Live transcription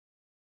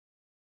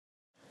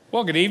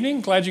Well, good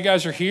evening. Glad you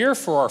guys are here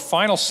for our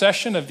final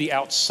session of The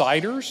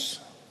Outsiders.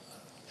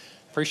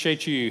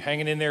 Appreciate you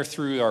hanging in there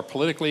through our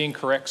politically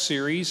incorrect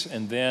series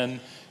and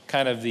then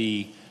kind of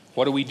the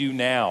what do we do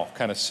now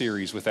kind of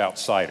series with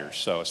Outsiders.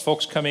 So as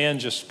folks come in,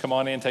 just come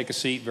on in, take a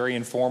seat, very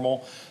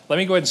informal. Let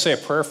me go ahead and say a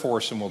prayer for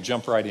us and we'll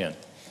jump right in.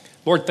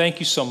 Lord, thank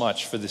you so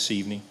much for this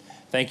evening.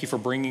 Thank you for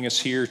bringing us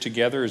here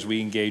together as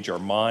we engage our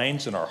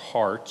minds and our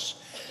hearts.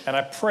 And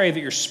I pray that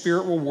your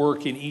Spirit will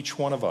work in each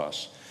one of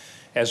us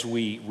as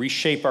we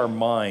reshape our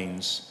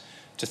minds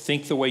to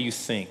think the way you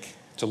think,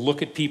 to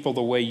look at people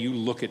the way you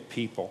look at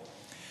people.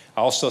 I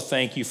also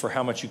thank you for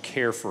how much you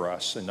care for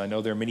us, and I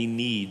know there are many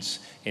needs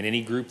in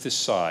any group this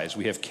size.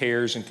 We have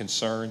cares and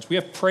concerns, we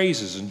have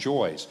praises and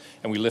joys,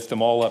 and we lift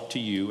them all up to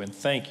you, and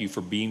thank you for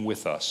being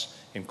with us.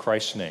 In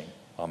Christ's name,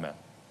 amen.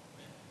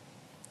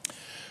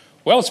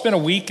 Well, it's been a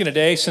week and a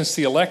day since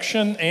the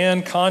election,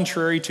 and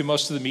contrary to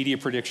most of the media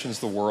predictions,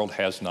 the world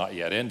has not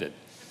yet ended.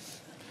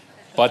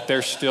 But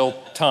there's still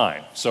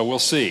time, so we'll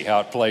see how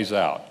it plays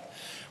out.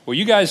 Well,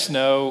 you guys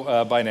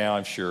know by now,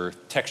 I'm sure,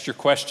 text your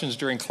questions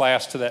during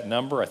class to that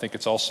number. I think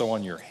it's also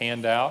on your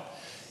handout.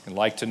 I'd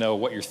like to know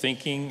what you're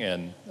thinking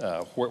and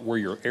where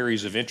your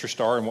areas of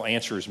interest are, and we'll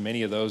answer as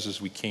many of those as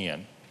we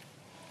can.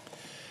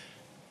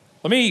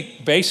 Let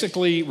me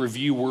basically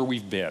review where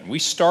we've been. We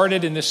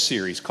started in this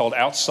series called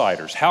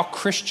Outsiders, How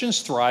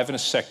Christians Thrive in a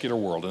Secular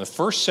World. In the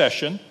first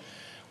session,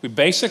 we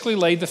basically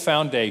laid the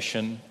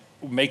foundation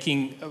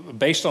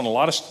based on a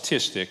lot of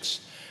statistics,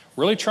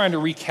 really trying to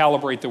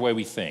recalibrate the way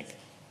we think,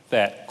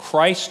 that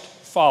Christ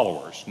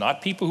followers,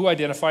 not people who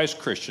identify as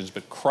Christians,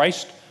 but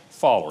Christ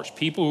followers,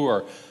 people who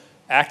are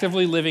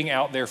actively living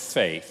out their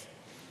faith,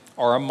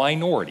 are a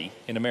minority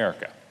in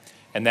America.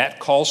 And that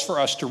calls for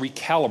us to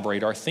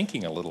recalibrate our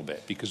thinking a little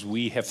bit because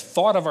we have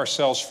thought of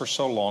ourselves for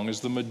so long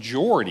as the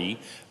majority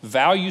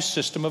value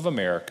system of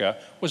America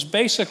was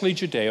basically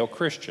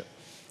Judeo-Christian.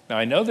 Now,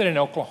 I know that in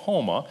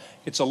Oklahoma,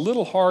 it's a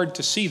little hard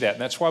to see that,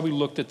 and that's why we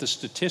looked at the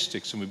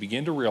statistics and we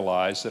begin to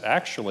realize that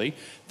actually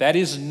that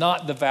is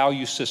not the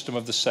value system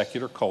of the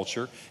secular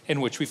culture in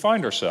which we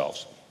find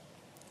ourselves.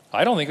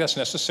 I don't think that's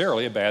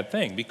necessarily a bad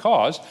thing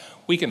because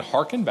we can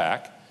hearken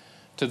back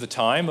to the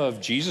time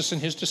of Jesus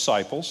and his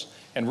disciples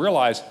and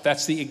realize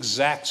that's the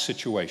exact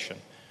situation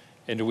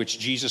into which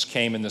Jesus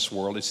came in this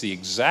world. It's the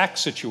exact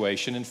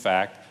situation, in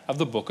fact, of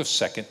the book of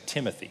 2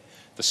 Timothy,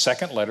 the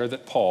second letter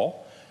that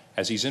Paul,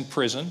 as he's in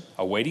prison,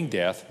 awaiting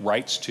death,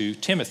 writes to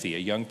Timothy, a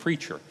young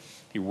preacher.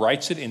 He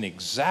writes it in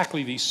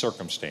exactly these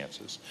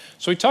circumstances.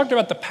 So he talked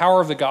about the power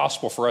of the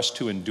gospel for us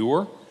to endure,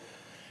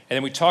 and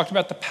then we talked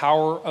about the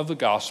power of the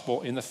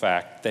gospel in the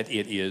fact that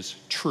it is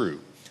true.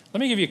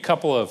 Let me give you a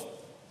couple of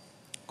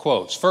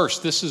quotes.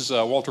 First, this is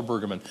Walter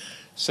Brueggemann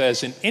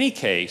says, in any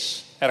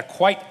case, at a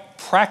quite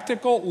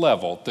practical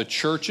level, the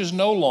church is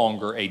no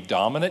longer a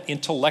dominant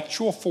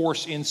intellectual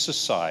force in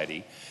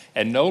society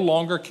and no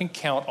longer can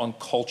count on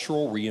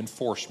cultural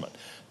reinforcement.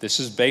 This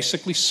is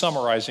basically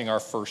summarizing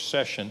our first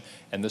session,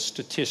 and the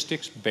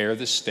statistics bear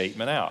this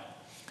statement out.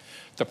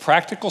 The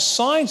practical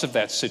signs of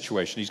that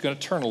situation, he's going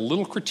to turn a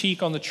little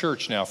critique on the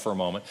church now for a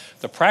moment.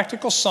 The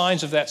practical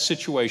signs of that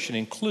situation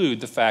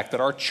include the fact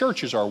that our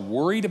churches are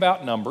worried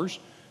about numbers.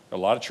 There are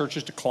a lot of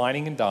churches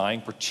declining and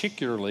dying,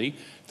 particularly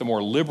the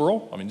more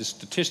liberal. The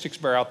statistics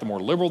bear out the more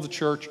liberal the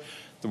church,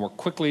 the more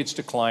quickly it's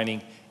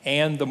declining,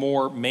 and the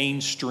more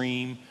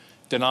mainstream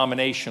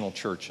denominational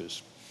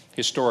churches,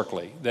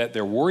 historically, that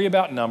they're worried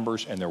about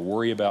numbers and they're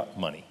worried about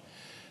money.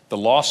 The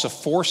loss of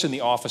force in the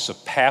office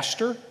of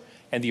pastor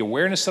and the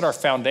awareness that our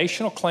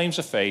foundational claims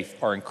of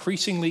faith are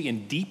increasingly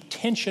in deep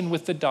tension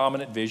with the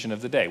dominant vision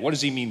of the day. What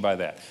does he mean by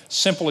that?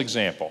 Simple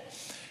example.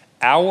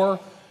 Our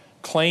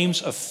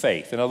claims of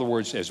faith, in other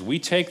words, as we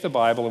take the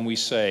Bible and we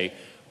say,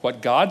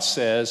 what God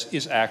says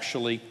is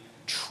actually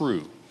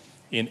true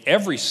in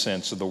every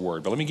sense of the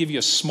word. But let me give you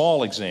a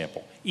small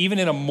example. Even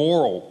in a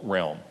moral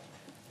realm,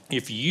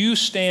 if you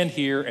stand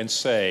here and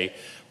say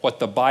what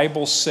the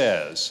Bible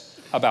says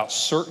about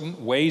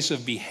certain ways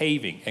of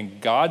behaving, and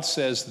God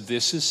says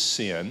this is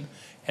sin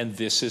and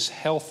this is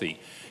healthy,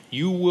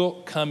 you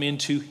will come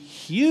into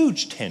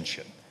huge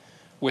tension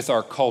with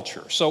our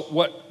culture. So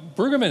what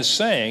Brueggemann is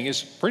saying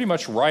is pretty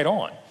much right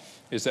on,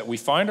 is that we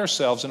find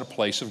ourselves in a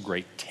place of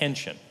great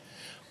tension.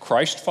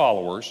 Christ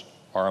followers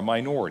are a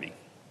minority.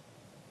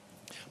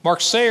 Mark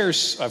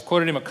Sayers, I've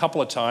quoted him a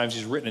couple of times.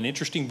 He's written an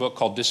interesting book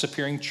called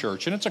Disappearing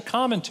Church, and it's a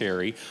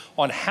commentary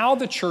on how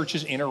the church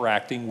is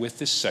interacting with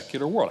this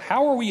secular world.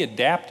 How are we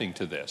adapting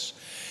to this?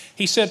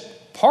 He said,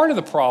 part of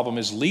the problem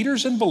is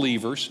leaders and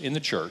believers in the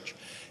church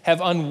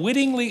have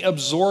unwittingly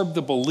absorbed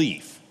the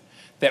belief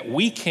that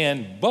we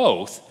can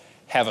both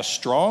have a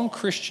strong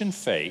Christian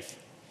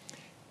faith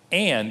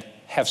and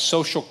have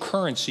social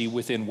currency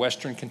within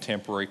Western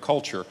contemporary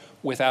culture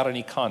without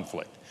any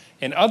conflict.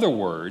 In other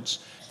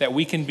words, that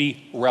we can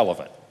be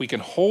relevant. We can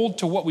hold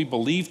to what we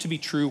believe to be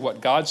true, what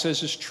God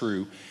says is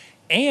true,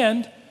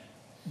 and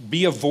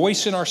be a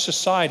voice in our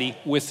society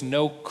with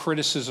no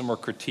criticism or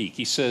critique.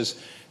 He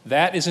says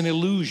that is an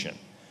illusion.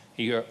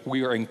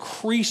 We are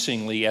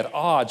increasingly at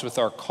odds with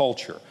our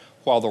culture.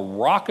 while the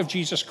rock of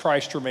Jesus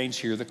Christ remains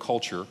here, the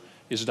culture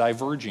is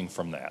diverging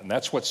from that. And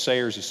that's what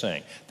Sayers is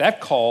saying.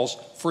 That calls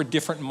for a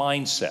different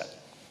mindset,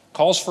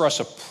 calls for us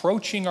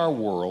approaching our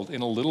world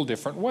in a little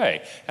different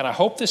way. And I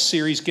hope this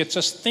series gets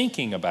us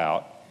thinking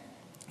about,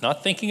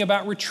 not thinking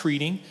about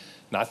retreating,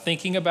 not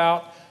thinking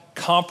about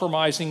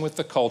compromising with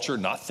the culture,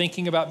 not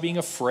thinking about being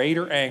afraid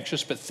or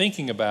anxious, but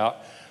thinking about,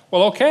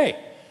 well, okay,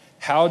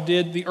 how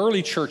did the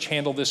early church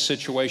handle this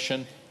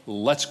situation?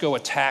 Let's go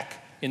attack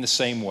in the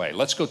same way.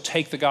 Let's go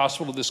take the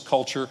gospel to this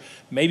culture.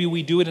 Maybe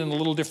we do it in a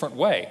little different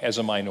way as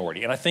a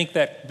minority. And I think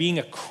that being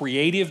a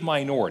creative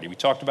minority, we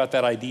talked about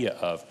that idea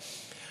of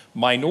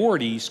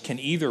minorities can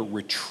either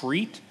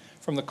retreat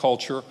from the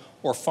culture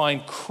or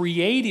find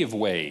creative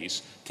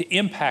ways to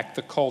impact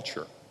the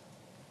culture.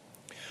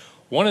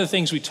 One of the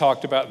things we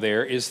talked about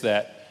there is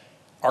that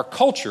our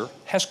culture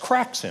has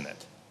cracks in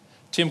it.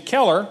 Tim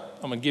Keller,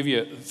 I'm going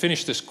to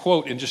finish this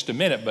quote in just a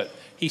minute, but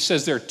he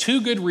says there are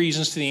two good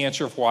reasons to the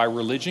answer of why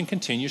religion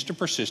continues to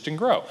persist and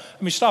grow.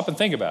 I mean, stop and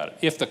think about it.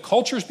 If the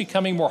culture is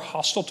becoming more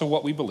hostile to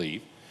what we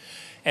believe,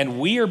 and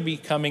we are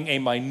becoming a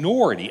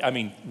minority,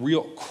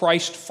 real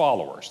Christ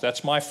followers,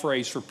 that's my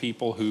phrase for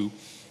people who,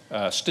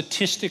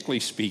 statistically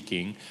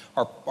speaking,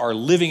 are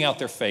living out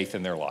their faith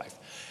in their life.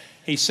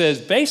 He says,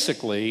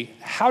 basically,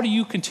 how do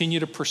you continue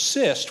to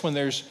persist when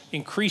there's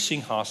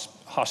increasing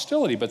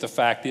hostility? But the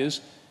fact is,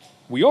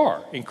 we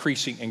are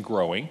increasing and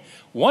growing.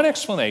 One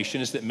explanation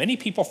is that many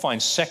people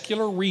find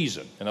secular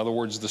reason, in other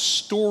words, the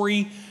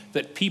story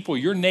that people,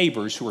 your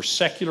neighbors who are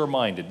secular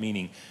minded,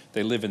 meaning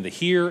they live in the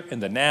here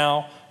and the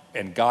now,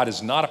 and God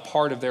is not a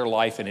part of their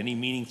life in any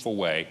meaningful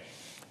way,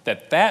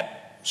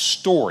 that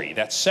story,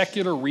 that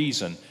secular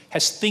reason,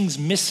 has things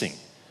missing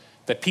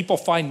that people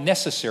find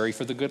necessary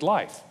for the good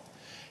life.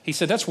 He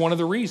said that's one of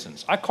the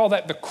reasons. I call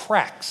that the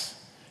cracks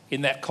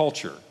in that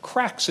culture,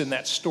 cracks in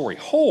that story,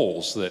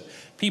 holes that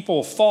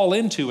people fall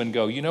into and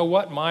go, you know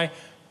what, my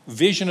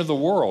vision of the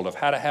world, of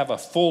how to have a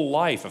full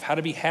life, of how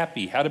to be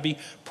happy, how to be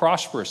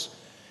prosperous,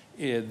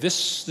 this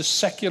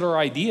secular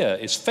idea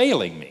is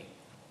failing me.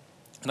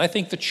 And I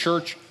think the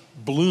church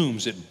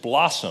blooms, it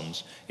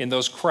blossoms in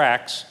those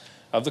cracks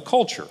of the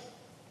culture.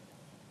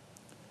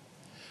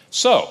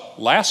 So,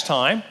 last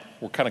time,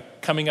 we're kind of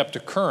coming up to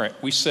current,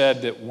 we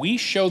said that we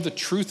show the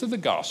truth of the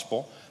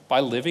gospel by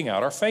living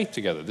out our faith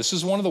together. This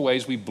is one of the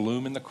ways we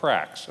bloom in the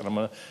cracks. And I'm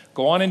going to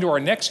go on into our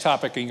next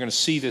topic, and you're going to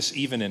see this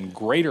even in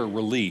greater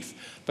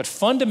relief. But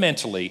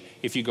fundamentally,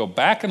 if you go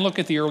back and look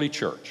at the early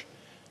church,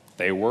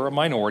 they were a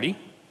minority.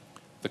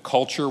 The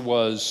culture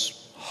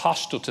was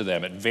hostile to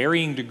them at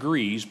varying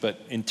degrees,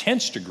 but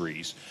intense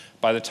degrees,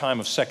 by the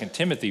time of 2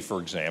 Timothy, for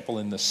example,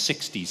 in the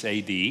 60s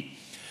AD.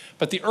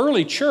 But the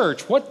early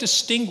church, what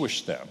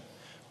distinguished them?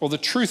 Well, the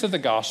truth of the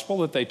gospel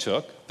that they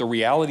took, the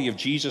reality of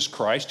Jesus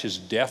Christ, his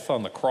death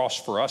on the cross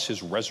for us,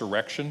 his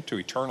resurrection to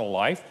eternal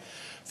life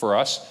for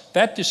us,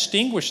 that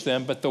distinguished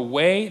them, but the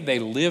way they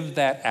lived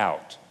that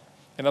out.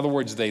 In other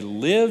words, they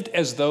lived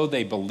as though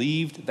they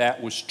believed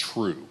that was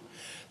true.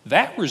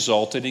 That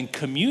resulted in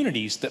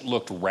communities that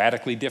looked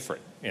radically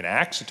different. In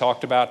Acts, it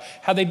talked about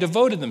how they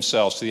devoted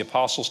themselves to the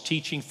apostles'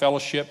 teaching,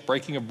 fellowship,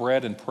 breaking of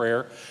bread, and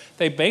prayer.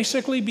 They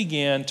basically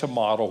began to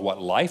model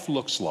what life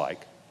looks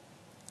like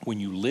when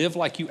you live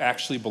like you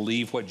actually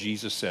believe what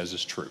Jesus says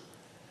is true.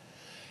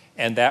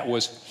 And that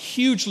was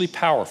hugely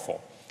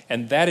powerful.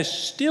 And that is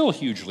still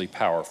hugely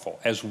powerful.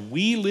 As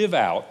we live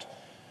out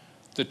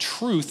the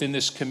truth in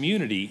this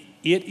community,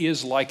 it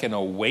is like an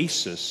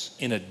oasis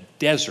in a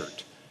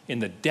desert, in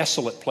the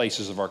desolate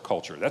places of our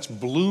culture. That's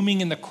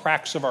blooming in the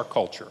cracks of our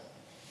culture.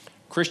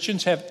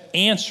 Christians have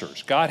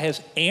answers. God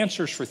has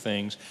answers for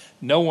things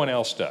no one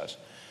else does.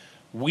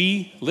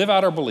 We live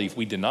out our belief.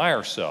 We deny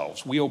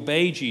ourselves. We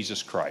obey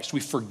Jesus Christ.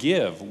 We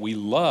forgive. We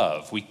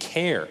love. We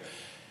care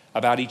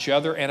about each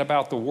other and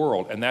about the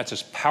world. And that's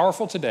as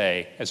powerful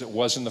today as it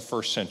was in the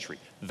first century.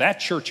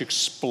 That church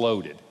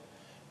exploded.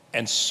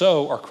 And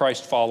so are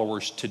Christ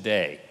followers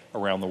today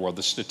around the world.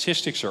 The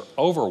statistics are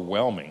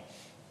overwhelming.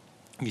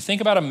 If you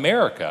think about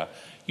America,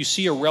 you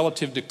see a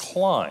relative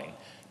decline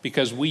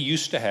because we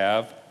used to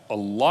have a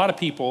lot of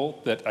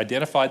people that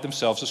identified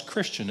themselves as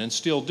Christian and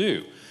still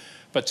do.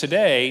 But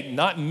today,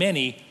 not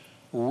many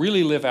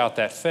really live out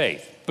that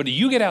faith. But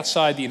you get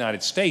outside the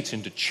United States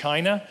into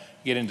China,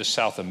 get into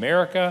South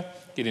America,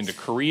 get into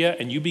Korea,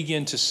 and you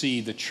begin to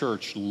see the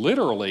church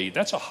literally,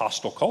 that's a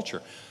hostile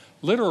culture,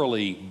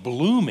 literally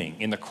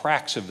blooming in the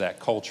cracks of that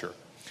culture.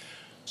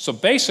 So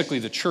basically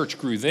the church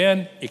grew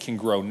then, it can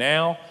grow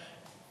now.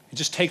 It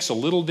just takes a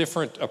little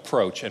different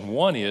approach, and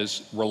one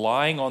is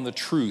relying on the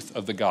truth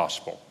of the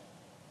gospel.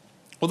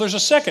 Well, there's a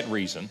second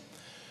reason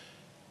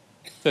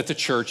that the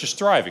church is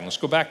thriving. Let's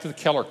go back to the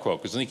Keller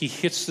quote, because I think he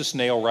hits this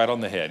nail right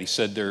on the head. He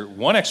said,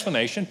 one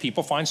explanation,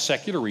 people find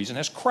secular reason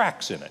has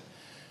cracks in it.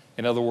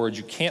 In other words,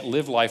 you can't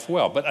live life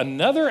well. But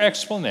another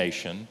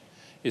explanation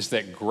is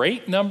that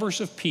great numbers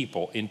of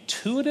people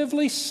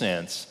intuitively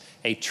sense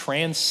a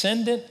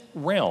transcendent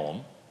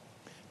realm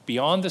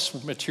beyond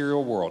this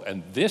material world.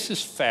 And this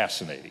is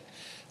fascinating.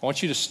 I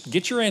want you to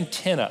get your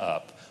antenna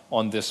up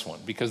on this one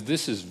because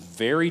this is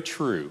very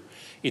true.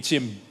 It's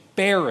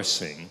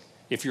embarrassing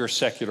if you're a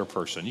secular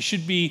person.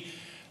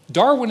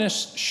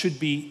 Darwinists should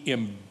be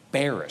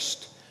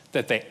embarrassed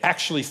that they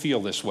actually feel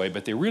this way,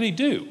 but they really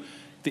do.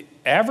 The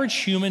average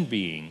human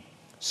being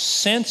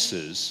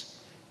senses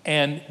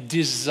and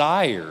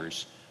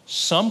desires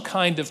some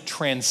kind of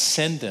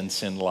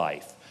transcendence in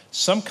life,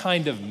 some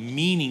kind of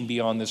meaning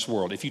beyond this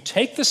world. If you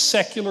take the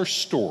secular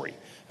story,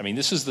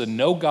 this is the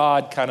no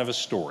God kind of a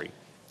story,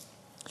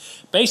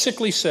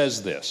 basically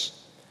says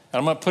this, and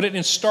I'm going to put it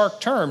in stark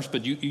terms,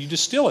 but you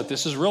distill it.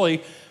 This is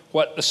really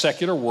what a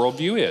secular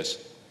worldview is.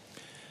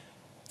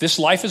 This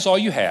life is all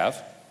you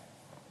have,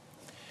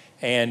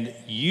 and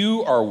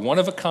you are one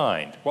of a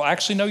kind. Well,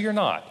 actually, no, you're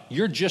not.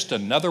 You're just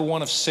another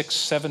one of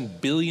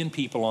 6-7 billion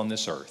people on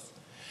this earth.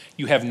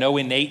 You have no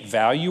innate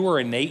value or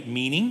innate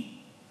meaning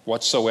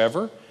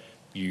whatsoever.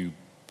 You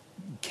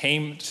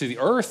came to the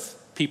earth.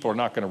 People are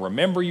not going to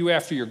remember you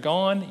after you're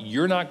gone.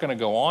 You're not going to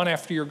go on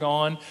after you're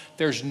gone.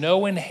 There's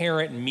no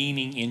inherent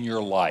meaning in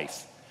your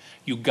life.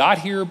 You got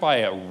here by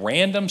a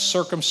random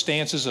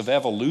circumstances of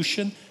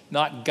evolution,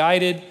 not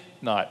guided,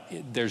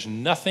 there's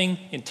nothing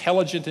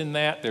intelligent in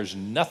that. There's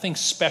nothing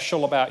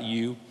special about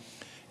you.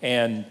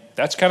 And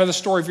that's kind of the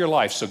story of your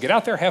life. So get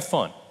out there, have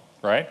fun,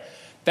 right?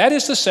 That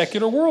is the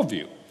secular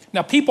worldview.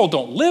 Now, people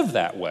don't live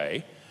that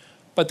way,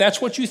 but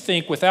that's what you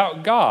think.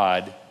 Without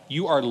God,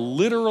 you are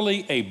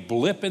literally a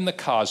blip in the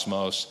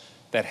cosmos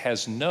that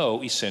has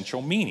no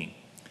essential meaning.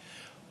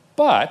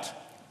 But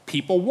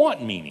people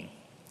want meaning.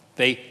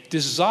 They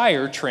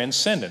desire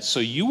transcendence. So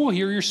you will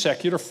hear your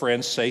secular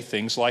friends say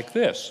things like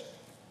this: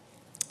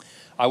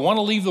 I want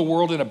to leave the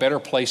world in a better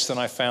place than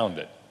I found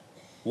it.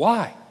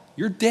 Why?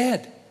 You're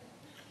dead.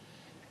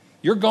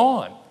 You're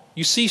gone.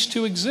 You cease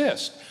to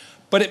exist.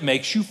 But it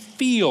makes you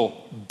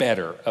feel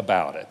better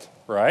about it,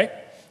 right?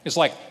 It's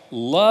like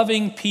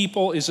loving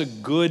people is a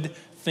good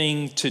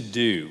thing to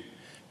do.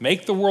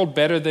 Make the world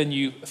better than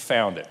you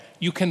found it.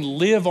 You can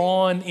live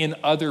on in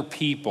other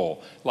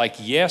people. Like,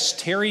 yes,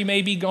 Terry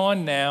may be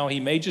gone now. He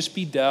may just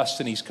be dust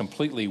and he's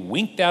completely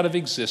winked out of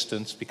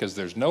existence because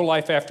there's no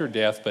life after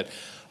death, but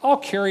I'll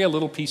carry a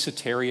little piece of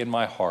Terry in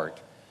my heart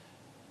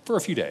for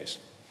a few days.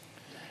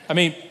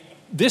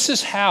 This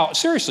is how,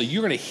 seriously,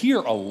 you're going to hear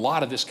a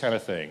lot of this kind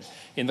of thing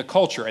in the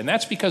culture, and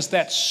that's because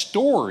that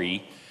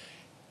story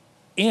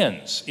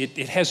ends.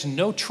 It has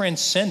no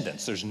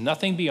transcendence. There's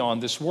nothing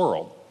beyond this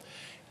world.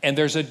 And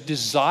there's a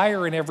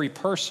desire in every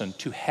person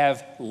to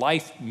have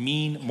life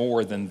mean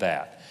more than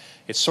that.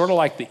 It's sort of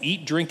like the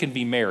eat, drink, and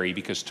be merry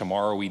because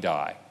tomorrow we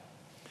die.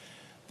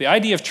 The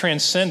idea of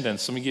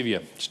transcendence, let me give you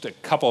just a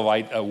couple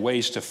of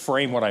ways to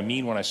frame what I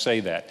mean when I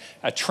say that.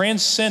 A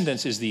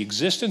transcendence is the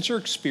existence or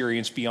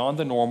experience beyond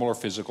the normal or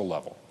physical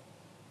level.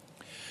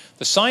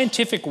 The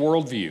scientific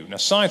worldview, now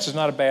science is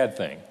not a bad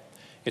thing.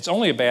 It's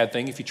only a bad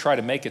thing if you try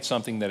to make it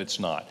something that it's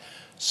not.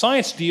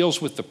 Science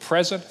deals with the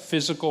present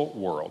physical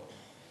world.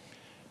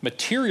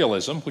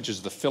 Materialism, which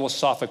is the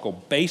philosophical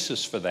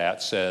basis for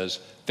that, says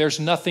there's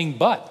nothing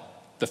but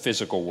the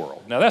physical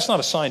world. Now, that's not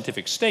a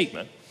scientific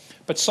statement,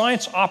 but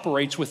science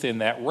operates within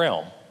that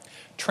realm.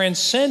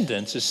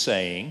 Transcendence is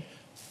saying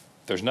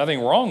there's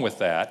nothing wrong with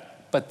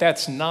that, but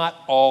that's not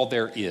all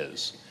there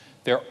is.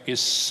 There is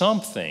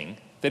something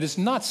that is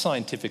not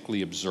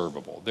scientifically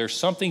observable. There's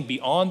something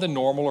beyond the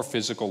normal or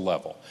physical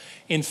level.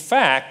 In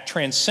fact,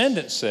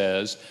 transcendence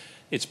says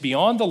it's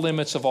beyond the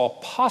limits of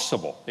all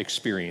possible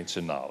experience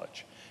and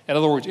knowledge. In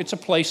other words, it's a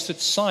place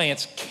that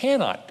science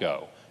cannot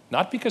go,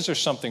 not because there's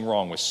something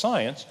wrong with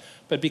science,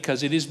 but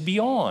because it is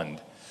beyond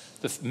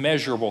the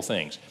measurable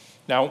things.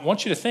 Now, I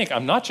want you to think,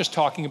 I'm not just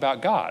talking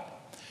about God,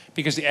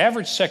 because the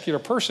average secular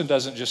person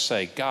doesn't just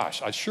say,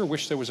 gosh, I sure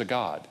wish there was a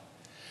God.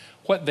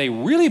 What they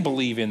really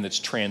believe in that's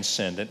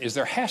transcendent is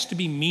there has to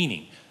be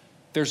meaning.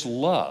 There's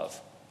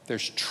love,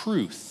 there's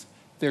truth,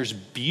 there's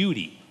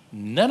beauty.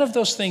 None of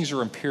those things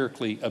are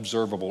empirically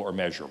observable or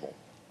measurable.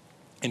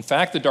 In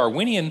fact, the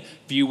Darwinian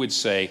view would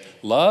say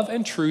love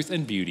and truth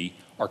and beauty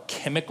are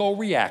chemical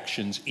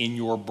reactions in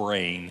your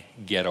brain.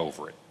 Get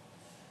over it,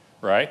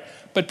 right?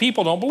 But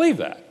people don't believe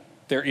that.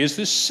 There is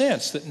this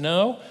sense that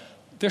no,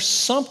 there's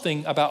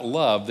something about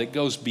love that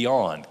goes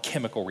beyond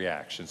chemical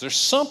reactions. There's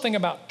something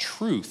about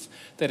truth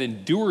that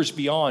endures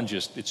beyond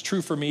just it's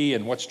true for me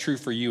and what's true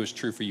for you is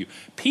true for you.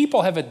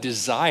 People have a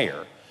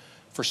desire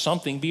for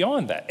something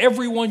beyond that.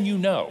 Everyone you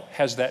know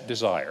has that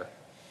desire.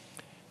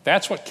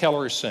 That's what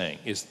Keller is saying,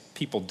 is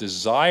people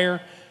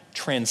desire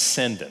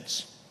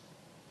transcendence.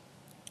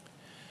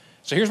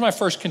 So here's my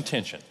first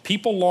contention.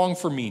 People long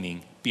for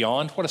meaning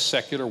beyond what a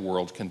secular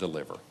world can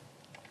deliver.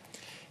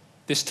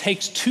 This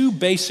takes two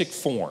basic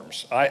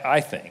forms,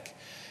 I think,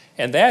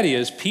 and that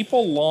is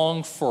people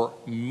long for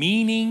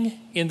meaning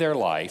in their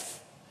life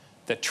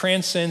that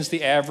transcends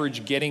the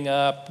average getting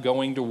up,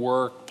 going to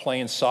work,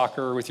 playing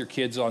soccer with your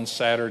kids on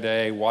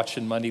Saturday,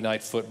 watching Monday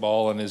Night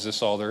Football, and is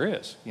this all there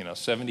is?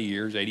 70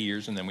 years, 80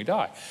 years, and then we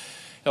die.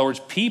 In other words,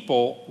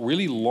 people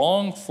really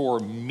long for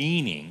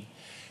meaning,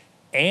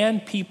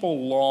 and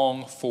people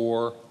long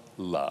for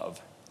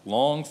love,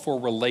 long for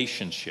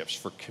relationships,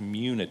 for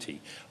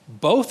community,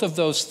 Both of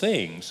those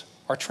things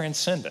are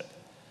transcendent.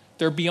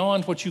 They're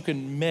beyond what you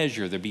can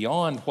measure. They're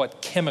beyond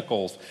what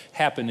chemicals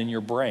happen in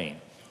your brain.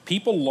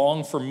 People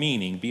long for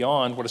meaning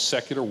beyond what a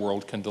secular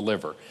world can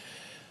deliver.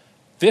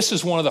 This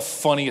is one of the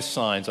funniest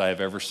signs I have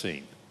ever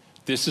seen.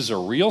 This is a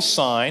real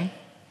sign.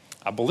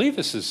 I believe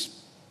this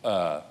is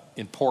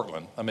in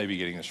Portland. I may be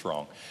getting this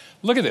wrong.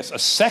 Look at this, a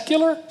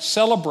secular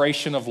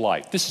celebration of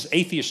life. This is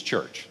Atheist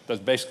Church. That's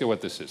basically what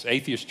this is,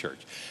 Atheist Church.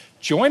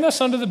 Join us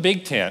under the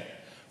big tent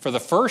for the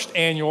first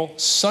annual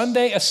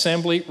Sunday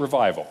Assembly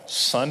Revival.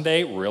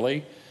 Sunday,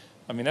 really?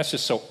 I mean, that's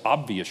just so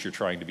obvious you're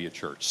trying to be a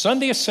church.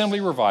 Sunday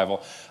Assembly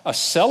Revival, a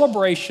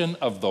celebration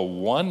of the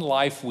one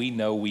life we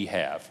know we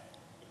have.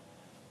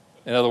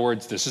 In other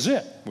words, this is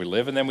it. We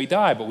live and then we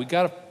die, but we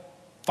got to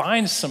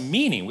find some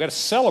meaning. We got to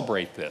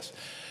celebrate this.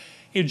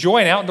 Enjoy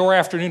an outdoor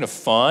afternoon of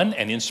fun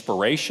and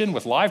inspiration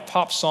with live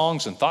pop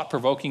songs and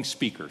thought-provoking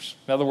speakers.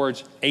 In other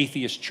words,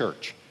 Atheist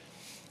Church.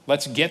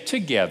 Let's get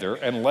together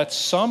and let's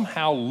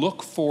somehow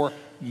look for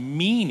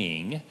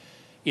meaning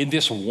in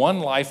this one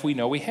life we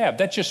know we have.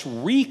 That just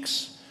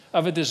reeks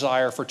of a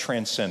desire for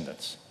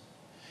transcendence.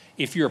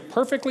 If you're a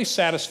perfectly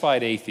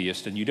satisfied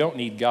atheist and you don't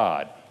need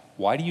God,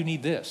 why do you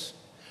need this?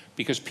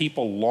 Because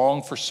people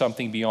long for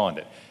something beyond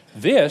it.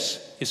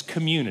 This is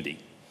community.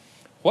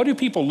 What do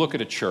people look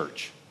at a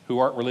church who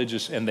aren't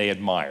religious and they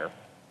admire?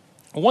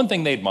 One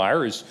thing they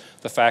admire is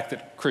the fact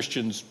that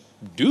Christians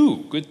do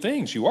good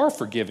things. You are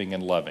forgiving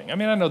and loving. I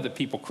mean, I know that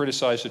people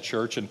criticize the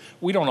church and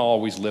we don't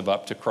always live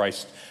up to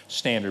Christ's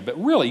standard,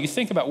 but really you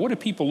think about what do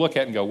people look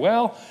at and go,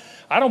 well,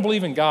 I don't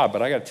believe in God,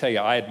 but I got to tell you,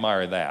 I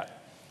admire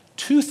that.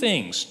 Two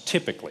things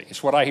typically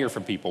is what I hear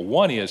from people.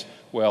 One is,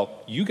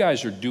 well, you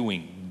guys are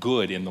doing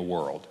good in the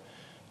world.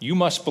 You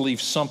must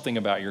believe something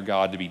about your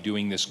God to be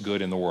doing this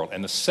good in the world.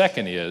 And the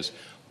second is,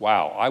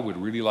 wow, I would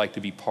really like to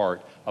be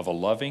part of a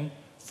loving,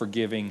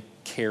 forgiving,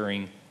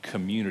 caring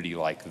community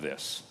like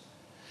this.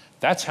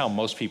 That's how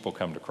most people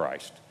come to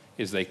Christ,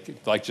 is they,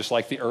 just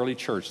like the early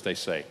church, they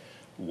say,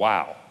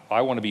 wow,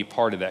 I want to be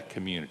part of that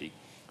community.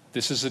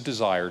 This is a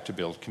desire to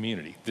build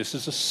community. This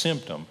is a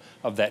symptom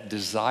of that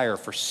desire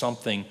for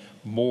something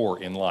more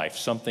in life,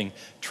 something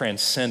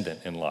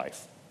transcendent in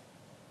life.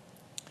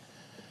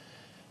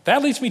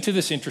 That leads me to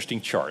this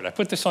interesting chart. I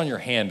put this on your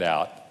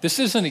handout. This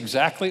isn't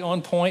exactly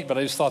on point, but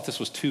I just thought this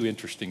was too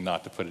interesting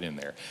not to put it in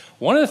there.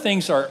 One of the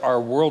things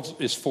our world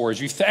is for is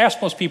you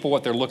ask most people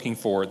what they're looking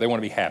for, they want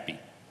to be happy.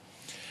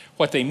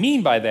 What they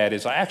mean by that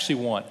is I actually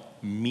want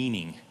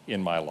meaning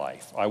in my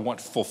life. I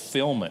want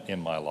fulfillment in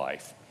my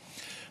life.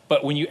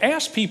 But when you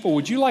ask people,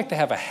 would you like to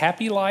have a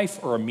happy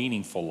life or a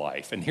meaningful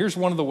life? And here's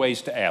one of the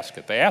ways to ask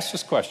it. They ask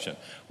this question,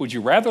 would you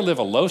rather live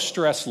a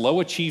low-stress,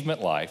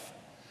 low-achievement life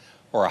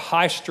or a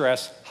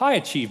high-stress,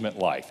 high-achievement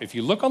life? If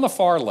you look on the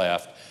far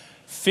left,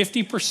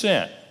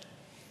 50%,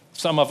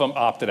 some of them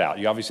opted out.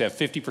 You obviously have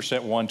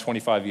 50% one,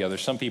 25% the other.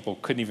 Some people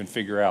couldn't even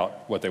figure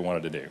out what they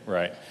wanted to do,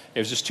 right? It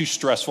was just too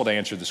stressful to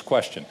answer this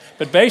question.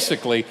 But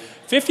basically,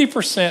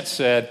 50%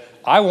 said,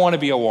 I want to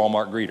be a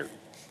Walmart greeter,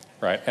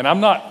 right? And I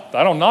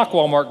don't knock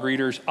Walmart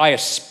greeters. I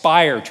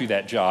aspire to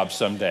that job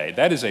someday.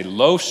 That is a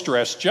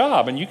low-stress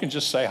job, and you can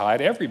just say hi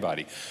to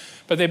everybody.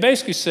 But they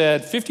basically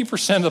said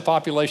 50% of the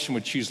population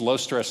would choose low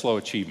stress, low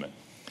achievement.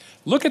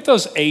 Look at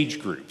those age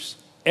groups.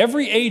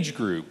 Every age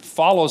group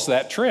follows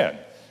that trend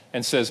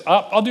and says,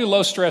 I'll do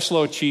low stress,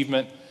 low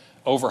achievement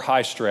over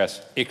high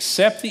stress,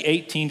 except the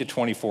 18 to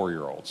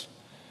 24-year-olds.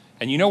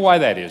 And you know why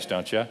that is,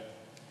 don't you?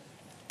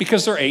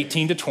 Because they're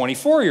 18 to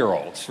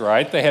 24-year-olds,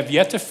 right? They have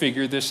yet to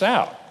figure this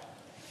out.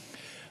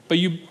 But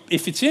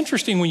if it's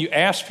interesting when you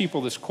ask people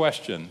this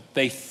question,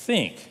 they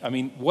think, I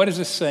mean, what is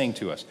this saying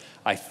to us?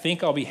 I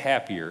think I'll be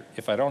happier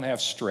if I don't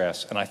have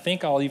stress, and I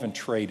think I'll even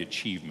trade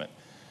achievement,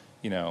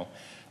 you know.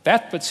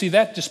 But see,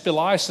 that just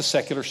belies the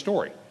secular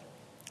story.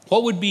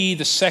 What would be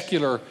the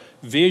secular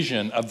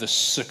vision of the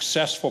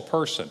successful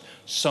person?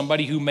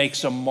 Somebody who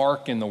makes a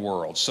mark in the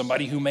world,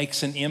 somebody who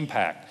makes an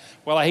impact.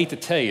 Well, I hate to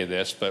tell you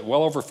this, but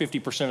well over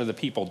 50% of the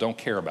people don't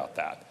care about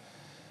that.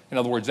 In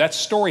other words, that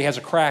story has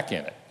a crack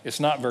in it. It's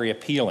not very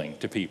appealing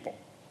to people.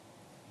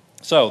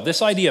 So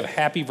this idea of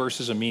happy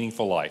versus a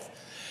meaningful life.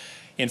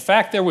 In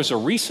fact, there was a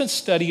recent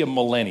study of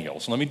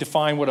millennials. Let me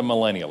define what a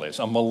millennial is.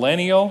 A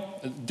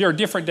millennial, there are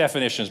different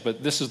definitions,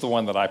 but this is the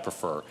one that I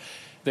prefer.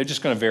 They're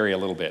just going to vary a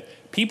little bit.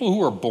 People who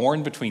were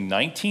born between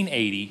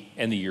 1980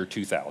 and the year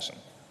 2000,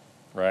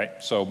 right?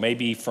 So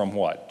maybe from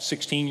what?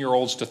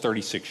 16-year-olds to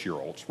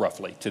 36-year-olds,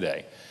 roughly,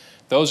 today.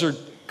 Those are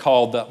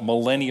called the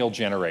millennial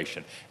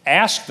generation.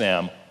 Ask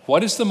them,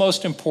 what is the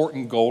most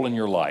important goal in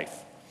your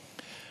life?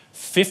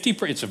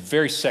 It's a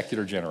very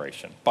secular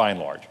generation, by and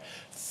large.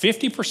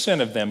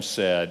 50% of them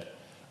said,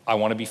 I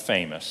want to be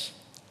famous.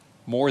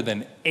 More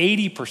than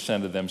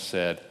 80% of them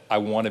said, I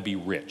want to be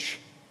rich.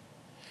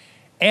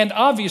 And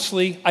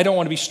obviously, I don't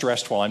want to be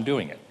stressed while I'm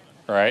doing it,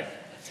 right?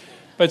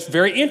 But it's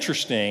very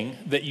interesting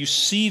that you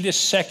see this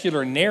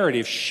secular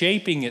narrative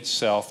shaping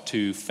itself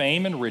to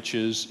fame and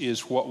riches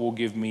is what will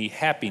give me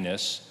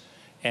happiness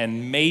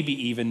and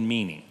maybe even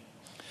meaning.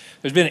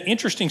 There's been an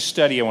interesting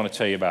study I want to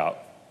tell you about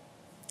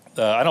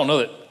I don't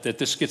know that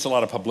this gets a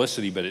lot of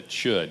publicity, but it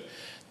should.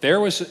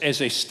 There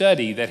is a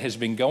study that has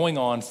been going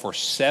on for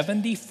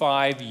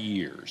 75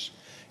 years.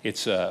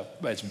 It's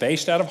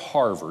based out of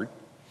Harvard,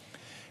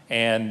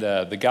 and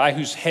the guy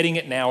who's heading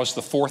it now is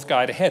the fourth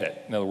guy to head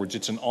it. In other words,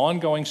 it's an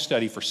ongoing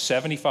study for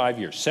 75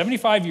 years.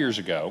 75 years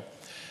ago,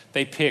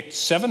 they picked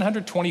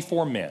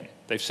 724 men.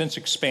 They've since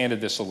expanded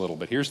this a little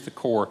bit. Here's the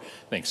core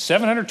thing,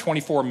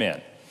 724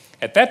 men.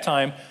 At that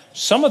time,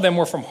 some of them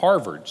were from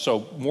Harvard,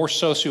 so more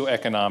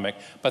socioeconomic,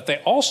 but they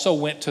also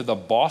went to the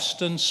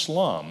Boston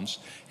slums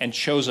and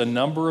chose a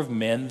number of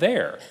men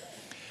there.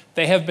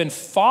 They have been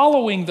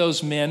following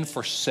those men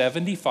for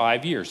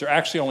 75 years. There are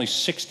actually only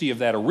 60 of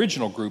that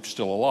original group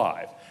still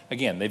alive.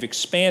 Again, they've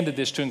expanded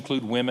this to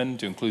include women,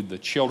 to include the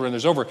children.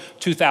 There's over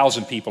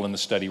 2,000 people in the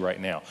study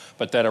right now.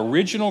 But that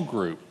original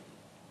group,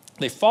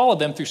 they followed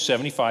them through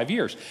 75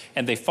 years.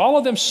 And they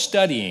followed them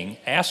studying,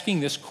 asking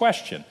this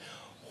question: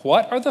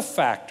 what are the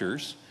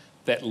factors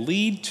that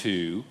lead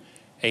to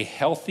a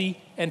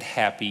healthy and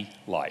happy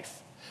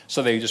life?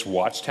 So they just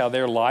watched how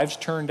their lives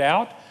turned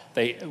out.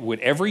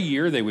 Every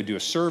year they would do a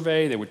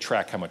survey. They would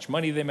track how much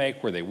money they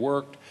make, where they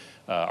worked.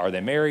 Are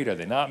they married? Are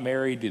they not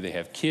married? Do they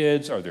have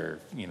kids? Are their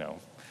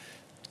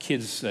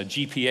kids'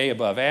 GPA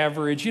above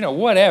average?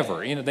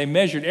 Whatever. They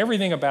measured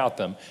everything about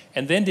them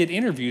and then did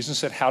interviews and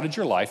said, how did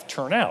your life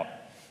turn out?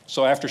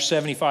 So after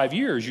 75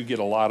 years, you get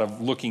a lot of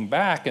looking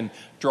back and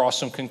draw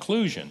some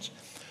conclusions.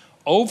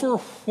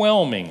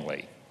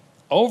 Overwhelmingly,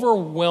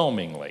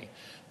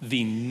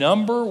 the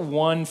number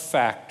one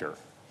factor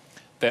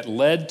that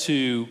led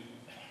to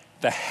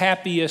the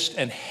happiest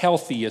and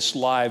healthiest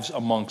lives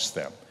amongst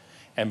them.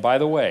 And by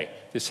the way,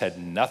 this had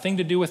nothing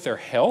to do with their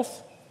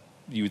health.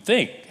 You would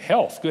think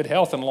good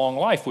health and long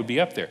life would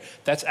be up there.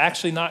 That's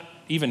actually not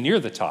even near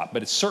the top,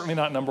 but it's certainly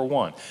not number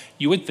one.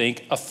 You would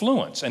think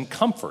affluence and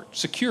comfort,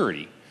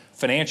 security,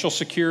 financial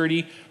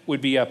security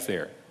would be up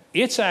there.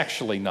 It's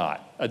actually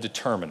not a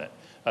determinant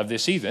of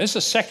this either. This is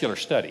a secular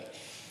study,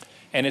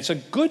 and it's a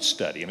good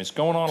study. It's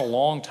going on a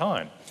long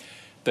time.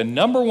 The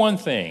number one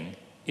thing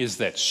is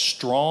that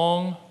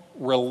strong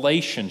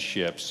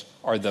relationships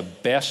are the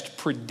best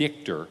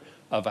predictor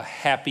of a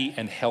happy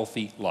and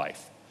healthy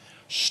life.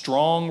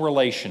 Strong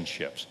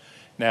relationships.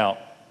 Now,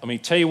 let me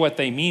tell you what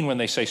they mean when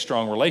they say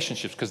strong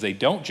relationships, because they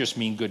don't just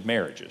mean good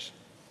marriages.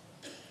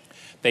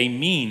 They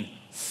mean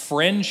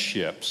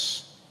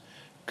friendships,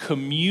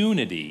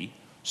 community,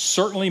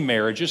 certainly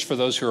marriages for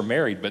those who are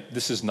married, but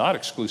this is not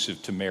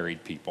exclusive to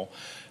married people.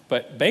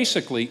 But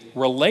basically,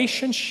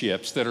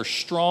 relationships that are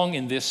strong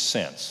in this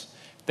sense.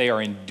 They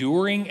are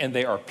enduring, and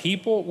they are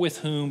people with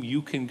whom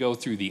you can go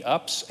through the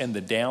ups and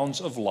the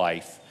downs of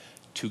life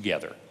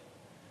together.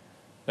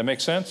 That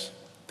makes sense?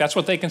 That's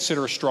what they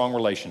consider a strong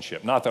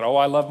relationship. Not that,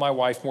 I love my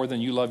wife more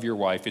than you love your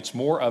wife. It's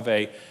more of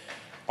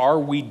are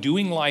we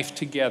doing life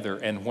together?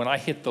 And when I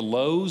hit the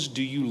lows,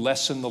 do you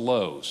lessen the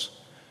lows?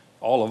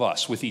 All of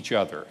us with each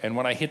other. And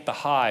when I hit the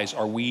highs,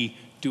 are we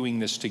doing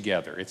this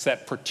together? It's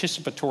that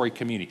participatory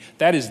community.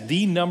 That is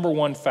the number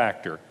one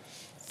factor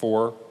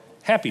for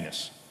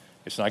happiness.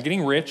 It's not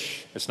getting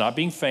rich. It's not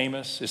being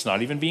famous. It's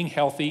not even being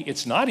healthy.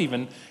 It's not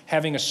even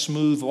having a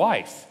smooth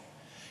life.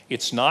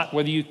 It's not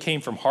whether you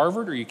came from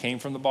Harvard or you came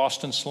from the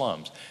Boston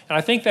slums. And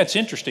I think that's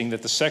interesting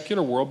that the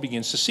secular world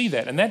begins to see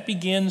that, and that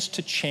begins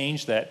to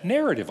change that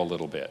narrative a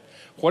little bit.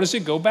 What does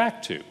it go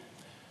back to?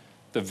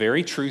 The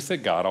very truth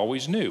that God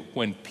always knew.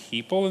 When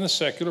people in the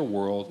secular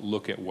world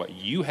look at what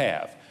you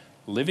have,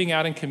 living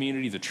out in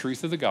community, the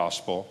truth of the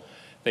gospel,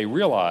 they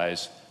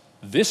realize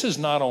this is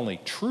not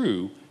only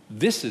true,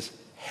 this is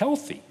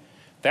healthy.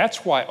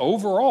 That's why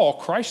overall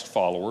Christ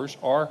followers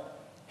are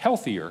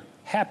healthier,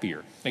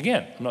 happier.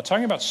 Again, I'm not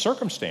talking about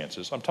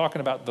circumstances. I'm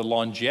talking about the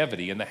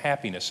longevity and the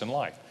happiness in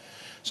life.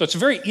 So it's a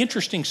very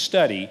interesting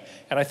study,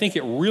 and I think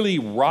it really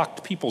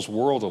rocked people's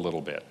world a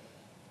little bit.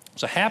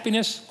 So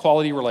happiness,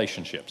 quality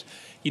relationships.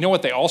 You know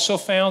what they also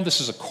found? This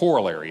is a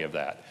corollary of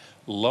that.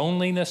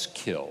 Loneliness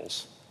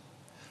kills.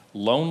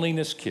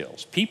 Loneliness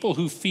kills. People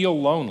who feel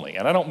lonely,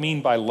 and I don't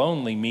mean by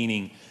lonely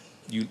meaning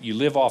you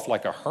live off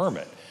like a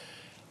hermit.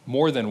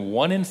 More than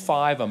 1 in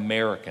 5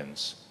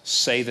 Americans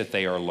say that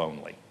they are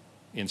lonely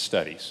in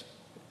studies.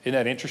 Isn't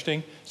that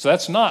interesting? So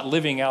that's not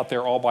living out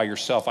there all by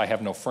yourself, I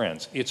have no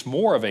friends. It's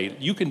more of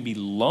you can be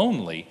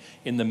lonely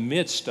in the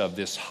midst of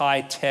this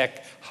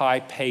high-tech,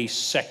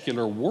 high-paced,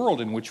 secular world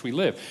in which we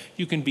live.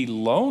 You can be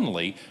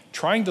lonely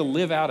trying to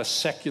live out a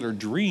secular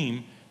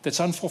dream that's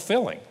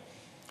unfulfilling.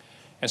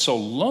 And so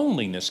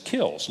loneliness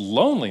kills.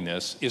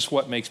 Loneliness is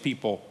what makes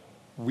people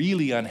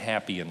really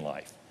unhappy in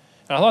life.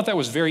 And I thought that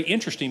was very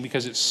interesting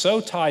because it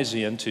so ties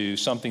into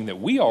something that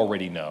we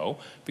already know,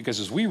 because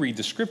as we read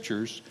the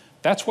scriptures,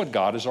 that's what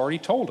God has already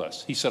told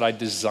us. He said, I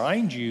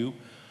designed you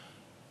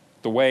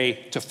the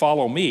way to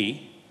follow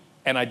me,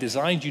 and I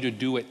designed you to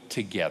do it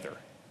together.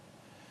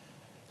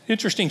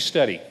 Interesting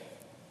study.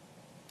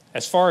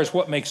 As far as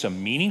what makes a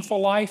meaningful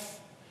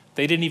life,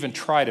 they didn't even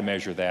try to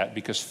measure that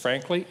because,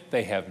 frankly,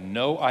 they have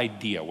no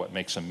idea what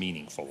makes a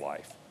meaningful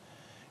life.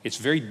 It's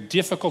very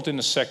difficult in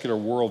the secular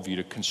worldview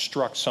to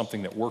construct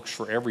something that works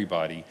for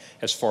everybody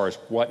as far as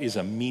what is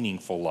a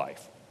meaningful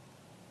life.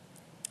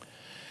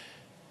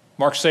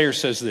 Mark Sayers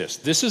says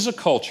this is a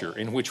culture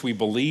in which we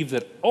believe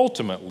that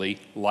ultimately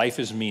life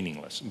is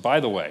meaningless. And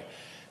by the way,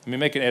 let me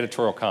make an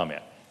editorial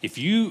comment. If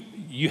you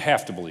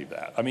have to believe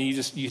that. I mean,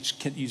 you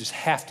just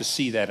have to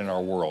see that in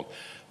our world.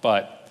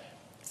 But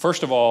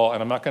first of all,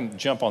 and I'm not going to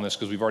jump on this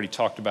because we've already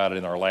talked about it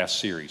in our last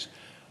series,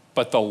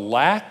 but the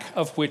lack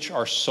of which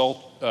our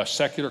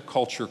secular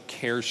culture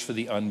cares for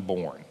the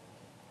unborn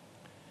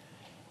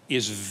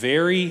is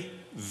very,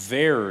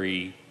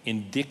 very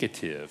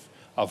indicative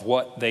of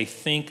what they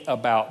think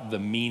about the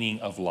meaning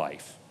of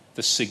life,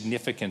 the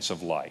significance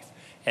of life.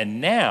 And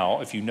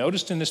now, if you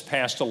noticed in this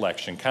past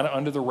election, kind of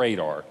under the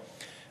radar,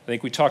 I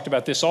think we talked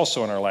about this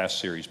also in our last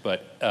series,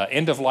 but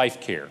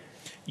end-of-life care.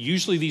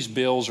 Usually these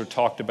bills are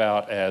talked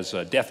about as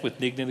death with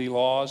dignity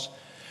laws.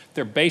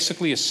 They're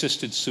basically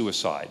assisted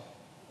suicide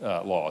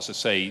laws that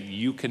say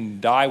you can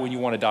die when you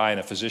want to die and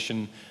a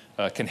physician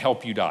can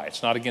help you die.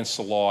 It's not against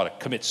the law to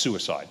commit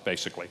suicide,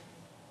 basically.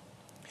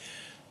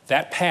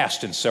 That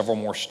passed in several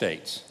more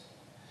states.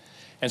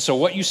 And so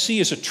what you see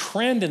is a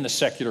trend in the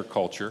secular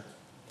culture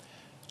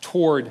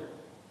toward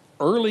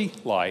early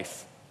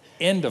life,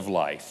 end of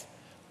life,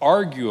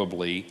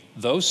 arguably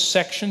those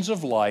sections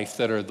of life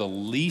that are the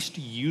least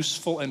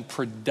useful and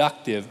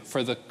productive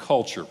for the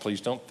culture.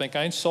 Please don't think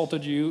I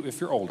insulted you if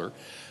you're older.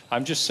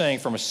 I'm just saying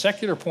from a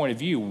secular point of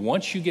view,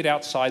 once you get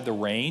outside the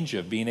range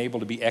of being able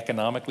to be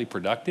economically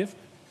productive,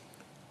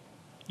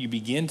 you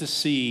begin to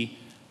see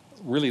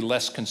really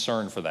less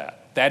concern for that.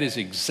 That is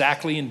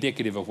exactly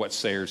indicative of what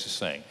Sayers is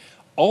saying.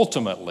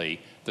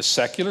 Ultimately, the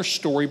secular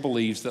story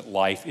believes that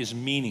life is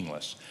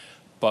meaningless,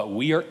 but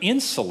we are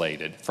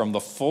insulated from the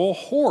full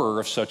horror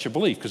of such a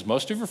belief, because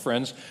most of your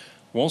friends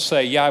won't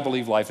say, yeah, I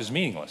believe life is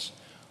meaningless.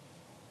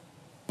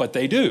 But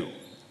they do.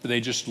 They're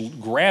just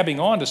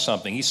grabbing onto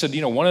something. He said,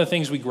 one of the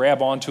things we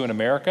grab onto in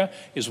America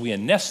is we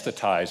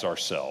anesthetize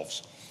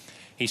ourselves.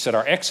 He said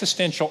our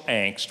existential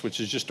angst, which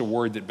is just a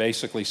word that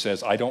basically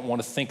says, I don't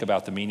want to think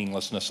about the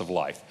meaninglessness of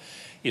life,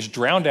 is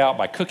drowned out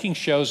by cooking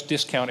shows,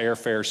 discount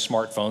airfares,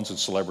 smartphones, and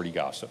celebrity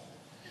gossip.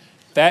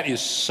 That is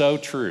so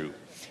true.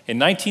 In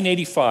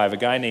 1985, a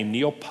guy named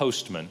Neil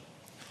Postman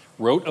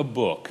wrote a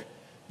book.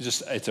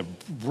 It's a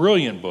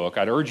brilliant book.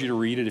 I'd urge you to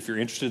read it if you're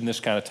interested in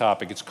this kind of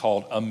topic. It's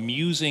called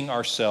Amusing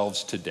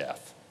Ourselves to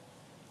Death.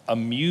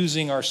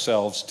 Amusing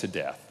Ourselves to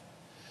Death.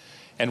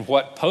 And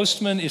what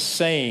Postman is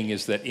saying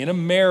is that in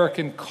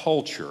American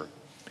culture,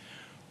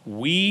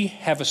 we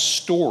have a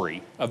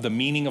story of the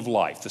meaning of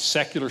life, the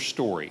secular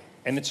story,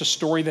 and it's a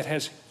story that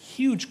has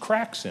huge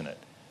cracks in it.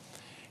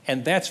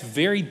 And that's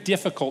very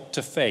difficult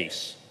to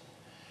face.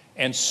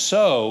 And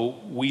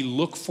so we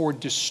look for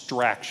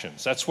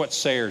distractions. That's what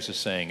Sayers is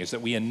saying, is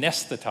that we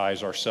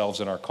anesthetize ourselves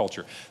in our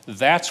culture.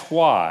 That's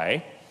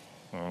why,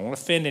 I don't want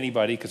to offend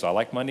anybody because I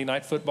like Monday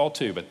Night Football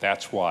too, but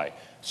that's why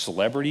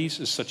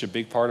celebrities is such a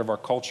big part of our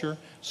culture.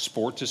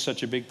 Sports is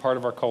such a big part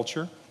of our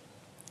culture.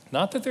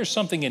 Not that there's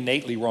something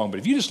innately wrong, but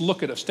if you just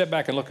step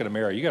back and look at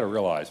America, you got to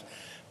realize,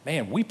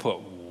 man, we put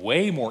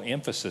way more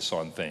emphasis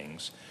on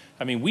things.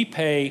 I mean, we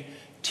pay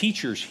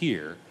teachers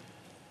here.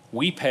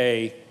 We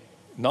pay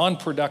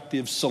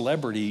non-productive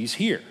celebrities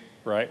here,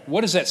 right?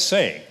 What is that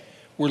saying?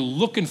 We're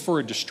looking for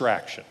a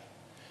distraction.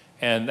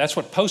 And that's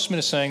what Postman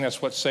is saying,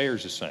 that's what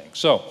Sayers is saying.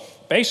 So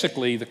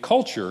basically, the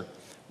culture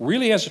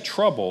really has a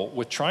trouble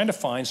with trying to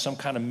find some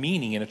kind of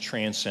meaning in a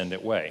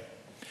transcendent way.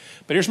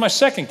 But here's my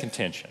second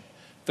contention.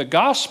 The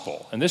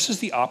gospel, and this is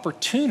the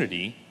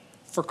opportunity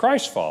for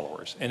Christ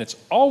followers, and it's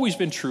always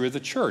been true of the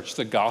church.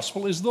 The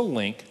gospel is the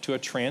link to a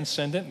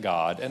transcendent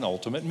God and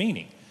ultimate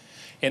meaning.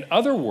 In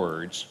other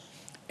words,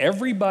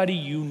 everybody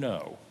you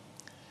know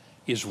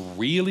is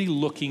really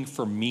looking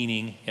for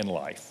meaning in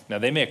life. Now,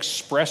 they may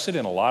express it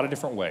in a lot of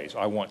different ways.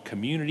 I want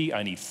community,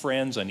 I need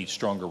friends, I need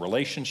stronger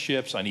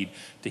relationships, I need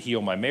to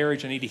heal my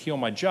marriage, I need to heal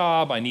my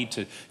job, I need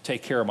to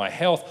take care of my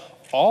health.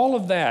 All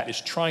of that is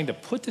trying to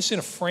put this in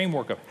a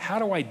framework of how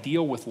do I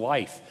deal with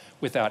life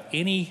without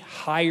any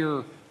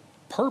higher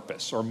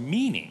purpose or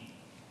meaning.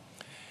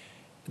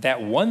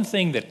 That one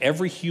thing that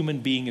every human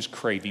being is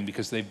craving,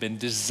 because they've been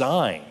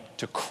designed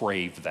to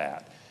crave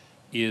that,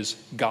 is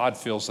God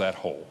fills that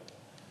hole.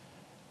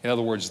 In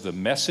other words, the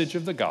message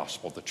of the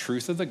gospel, the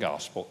truth of the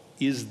gospel,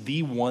 is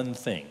the one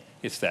thing.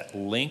 It's that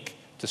link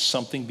to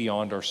something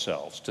beyond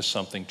ourselves, to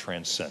something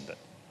transcendent.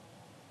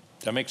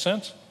 Does that make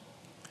sense?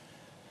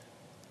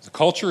 The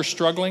culture is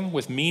struggling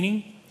with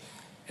meaning,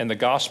 and the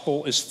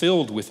gospel is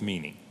filled with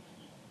meaning.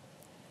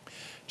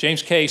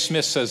 James K.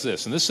 Smith says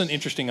this, and this is an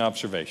interesting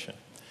observation.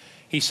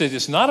 He says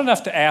it's not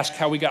enough to ask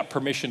how we got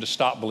permission to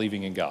stop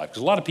believing in God,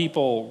 because a lot of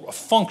people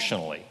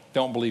functionally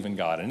don't believe in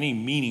God in any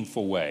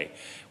meaningful way.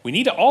 We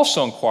need to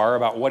also inquire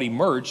about what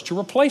emerged to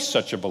replace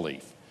such a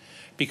belief,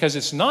 because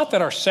it's not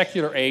that our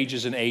secular age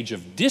is an age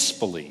of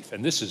disbelief,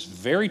 and this is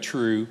very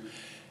true,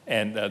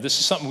 and this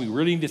is something we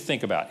really need to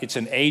think about. It's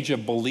an age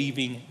of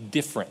believing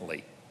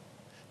differently,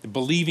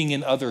 believing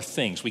in other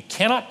things. We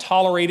cannot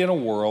tolerate in a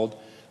world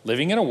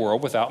living in a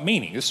world without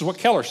meaning. This is what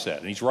Keller said,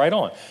 and he's right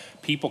on.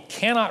 People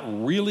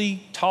cannot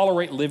really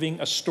tolerate living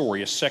a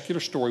story, a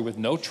secular story, with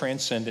no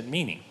transcendent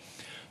meaning.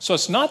 So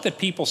it's not that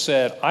people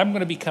said, I'm going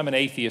to become an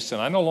atheist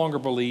and I no longer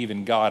believe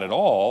in God at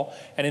all.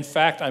 And in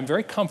fact, I'm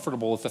very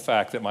comfortable with the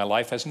fact that my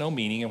life has no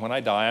meaning and when I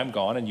die, I'm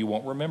gone and you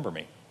won't remember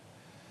me.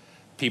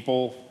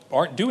 People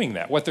aren't doing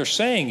that. What they're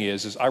saying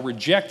is I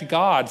reject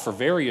God for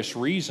various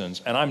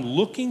reasons and I'm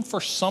looking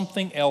for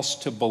something else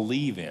to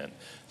believe in,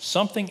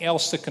 something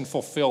else that can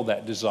fulfill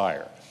that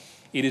desire.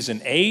 It is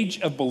an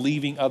age of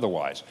believing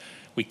otherwise.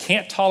 We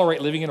can't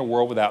tolerate living in a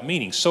world without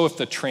meaning. So if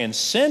the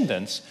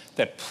transcendence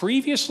that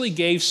previously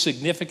gave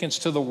significance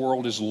to the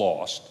world is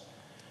lost,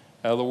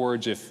 in other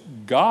words, if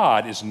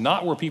God is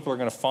not where people are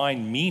going to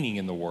find meaning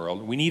in the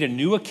world, we need a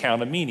new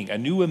account of meaning, a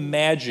new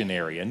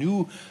imaginary, a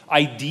new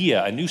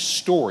idea, a new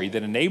story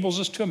that enables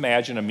us to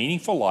imagine a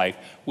meaningful life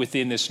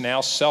within this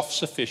now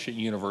self-sufficient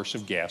universe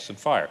of gas and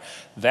fire.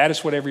 That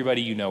is what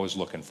everybody you know is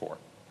looking for.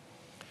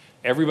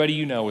 Everybody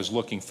you know is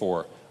looking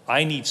for,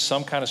 I need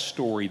some kind of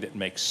story that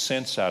makes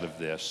sense out of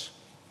this,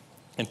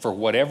 and for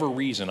whatever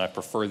reason, I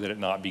prefer that it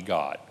not be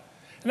God.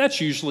 And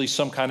that's usually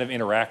some kind of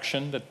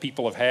interaction that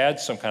people have had,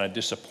 some kind of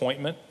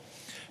disappointment.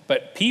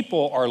 But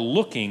people are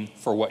looking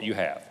for what you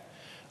have.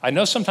 I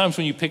know sometimes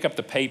when you pick up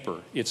the paper,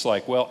 it's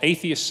like, well,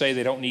 atheists say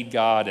they don't need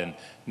God, and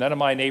none of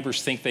my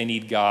neighbors think they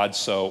need God,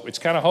 so it's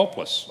kind of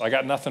hopeless. I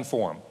got nothing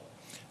for them.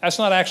 That's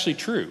not actually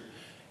true.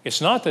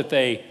 It's not that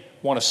they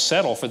want to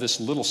settle for this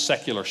little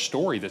secular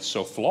story that's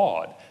so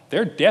flawed.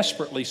 They're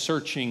desperately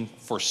searching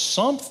for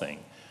something,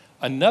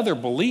 another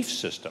belief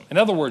system. In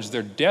other words,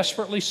 they're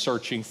desperately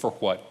searching for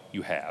what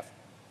you have.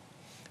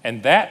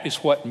 And that is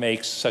what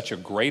makes such a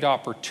great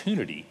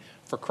opportunity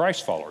for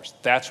Christ followers.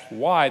 That's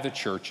why the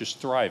church is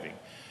thriving.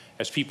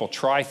 As people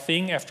try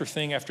thing after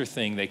thing after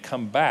thing, they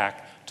come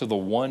back to the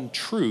one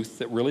truth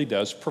that really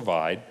does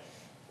provide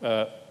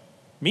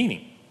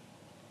meaning.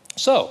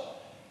 So,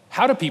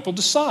 how do people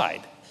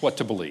decide what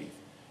to believe?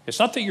 It's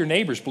not that your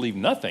neighbors believe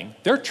nothing.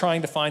 They're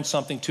trying to find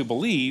something to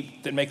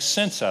believe that makes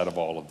sense out of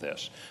all of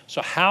this.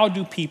 So how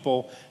do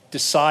people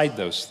decide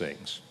those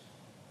things?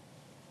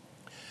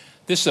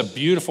 This is a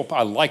beautiful,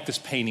 I like this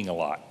painting a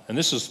lot. And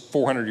this is a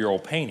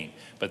 400-year-old painting.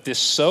 But this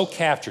so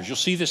captures, you'll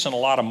see this in a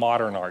lot of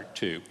modern art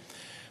too.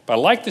 But I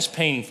like this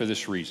painting for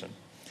this reason.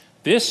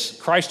 This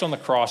Christ on the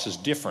cross is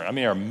different. I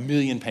mean, there are a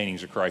million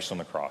paintings of Christ on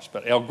the cross.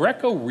 But El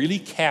Greco really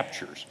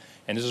captures,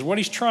 and this is what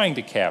he's trying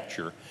to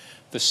capture,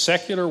 the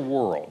secular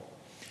world.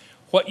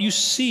 What you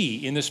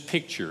see in this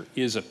picture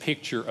is a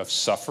picture of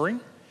suffering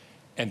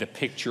and a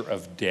picture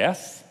of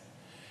death.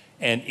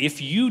 And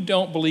if you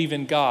don't believe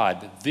in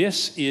God,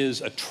 this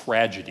is a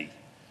tragedy.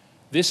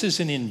 This is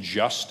an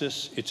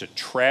injustice. It's a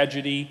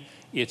tragedy.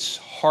 It's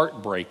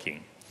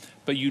heartbreaking.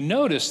 But you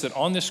notice that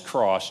on this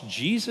cross,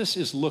 Jesus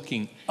is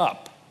looking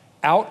up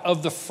out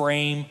of the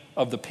frame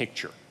of the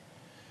picture.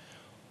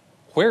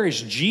 Where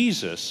is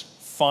Jesus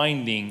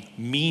finding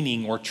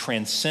meaning or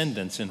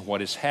transcendence in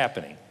what is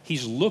happening?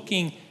 He's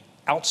looking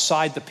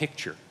outside the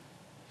picture.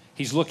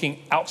 He's looking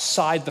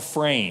outside the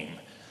frame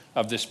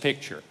of this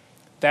picture.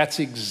 That's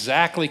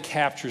exactly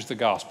captures the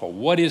gospel.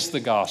 What is the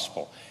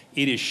gospel?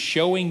 It is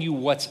showing you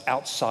what's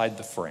outside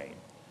the frame.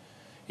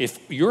 If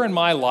you're in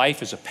my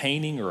life as a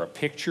painting or a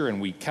picture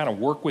and we kind of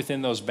work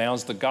within those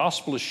bounds, the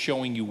gospel is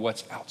showing you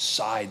what's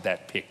outside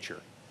that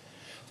picture.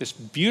 This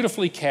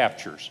beautifully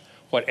captures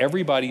what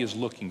everybody is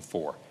looking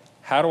for.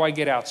 How do I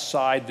get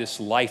outside this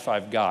life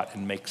I've got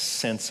and make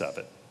sense of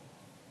it?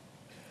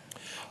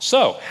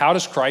 So, how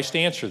does Christ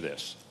answer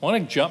this? I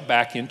want to jump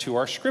back into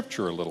our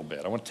scripture a little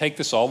bit. I want to take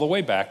this all the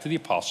way back to the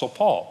Apostle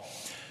Paul.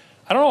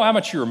 I don't know how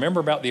much you remember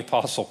about the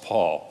Apostle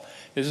Paul.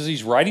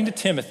 He's writing to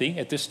Timothy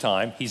at this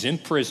time. He's in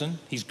prison.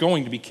 He's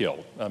going to be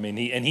killed. I mean,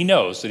 he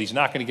knows that he's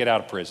not going to get out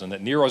of prison,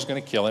 that Nero's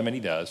going to kill him, and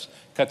he does.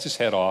 Cuts his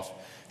head off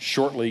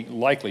shortly,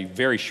 likely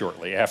very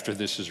shortly after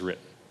this is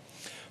written.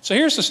 So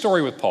here's the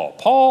story with Paul.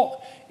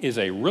 Paul is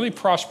a really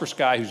prosperous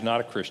guy who's not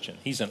a Christian.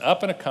 He's an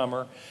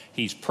up-and-a-comer.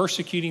 He's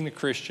persecuting the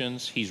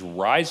Christians. He's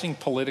rising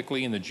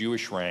politically in the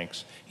Jewish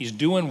ranks. He's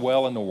doing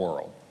well in the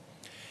world.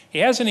 He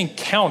has an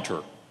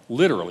encounter,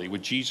 literally,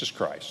 with Jesus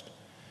Christ,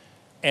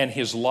 and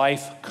his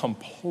life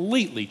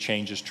completely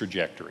changes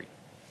trajectory.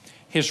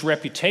 His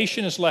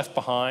reputation is left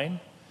behind.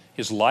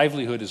 His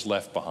livelihood is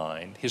left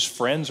behind. His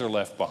friends are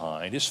left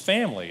behind. His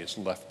family is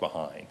left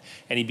behind.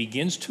 And he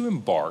begins to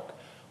embark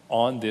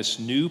on this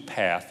new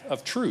path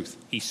of truth.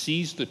 He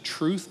sees the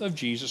truth of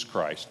Jesus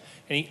Christ,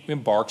 and he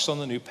embarks on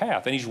the new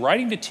path. And he's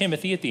writing to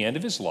Timothy at the end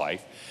of his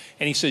life,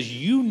 and he says,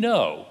 you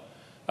know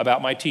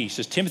about my teaching. He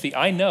says, Timothy,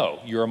 I know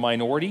you're a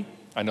minority.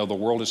 I know the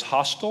world is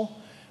hostile.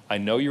 I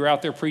know you're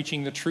out there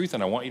preaching the truth,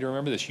 and I want you to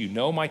remember this. You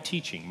know my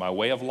teaching, my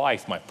way of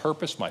life, my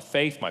purpose, my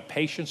faith, my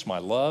patience, my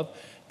love,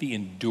 the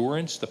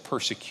endurance, the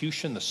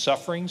persecution, the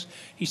sufferings.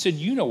 He said,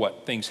 you know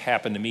what things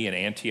happened to me in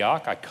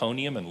Antioch,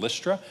 Iconium, and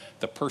Lystra,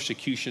 the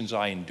persecutions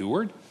I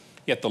endured.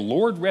 Yet the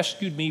Lord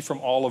rescued me from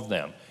all of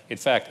them. In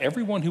fact,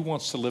 everyone who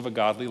wants to live a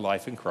godly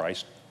life in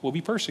Christ will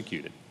be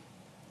persecuted.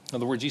 In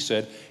other words, he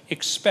said,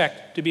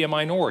 expect to be a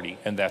minority,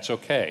 and that's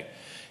okay.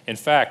 In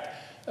fact,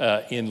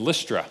 in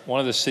Lystra, one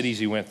of the cities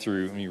he went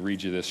through, let me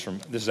read you this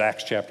is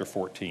Acts chapter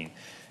 14.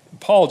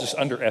 Paul just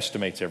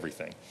underestimates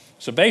everything.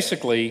 So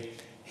basically,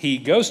 he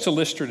goes to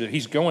Lystra,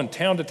 he's going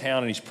town to town,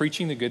 and he's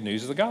preaching the good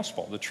news of the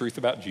gospel, the truth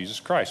about Jesus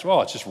Christ.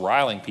 Well, it's just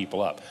riling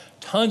people up.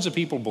 Tons of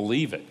people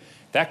believe it.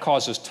 That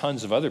causes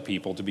tons of other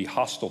people to be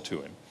hostile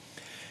to him.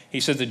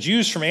 He said the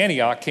Jews from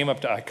Antioch came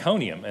up to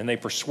Iconium, and they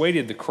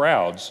persuaded the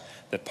crowds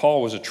that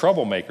Paul was a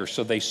troublemaker,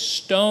 so they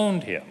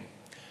stoned him.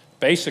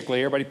 Basically,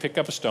 everybody pick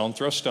up a stone,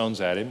 throw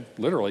stones at him,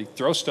 literally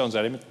throw stones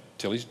at him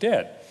until he's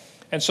dead.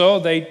 And so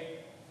they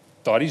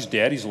thought he's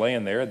dead, he's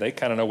laying there. They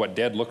kind of know what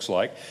dead looks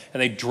like.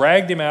 And they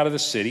dragged him out of the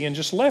city and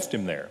just left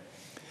him there.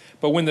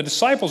 But when the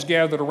disciples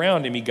gathered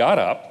around him, he got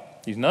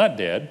up, he's not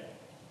dead,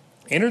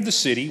 entered the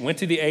city, went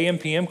to the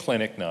AM/PM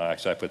clinic. No,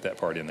 actually, I put that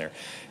part in there.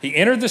 He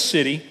entered the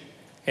city,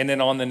 and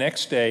then on the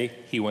next day,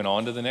 he went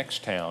on to the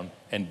next town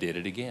and did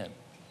it again.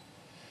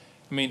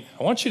 I mean,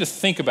 I want you to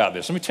think about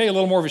this. Let me tell you a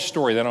little more of his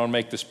story, then I'll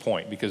make this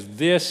point, because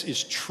this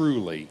is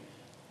truly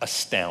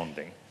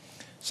astounding.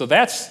 So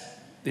that's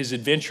his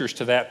adventures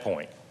to that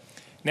point.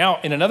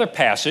 Now, in another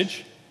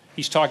passage,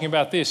 he's talking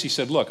about this. He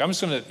said, look, I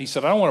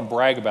don't want to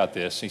brag about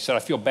this. He said, I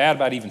feel bad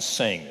about even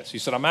saying this. He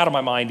said, I'm out of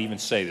my mind to even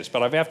say this,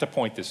 but I have to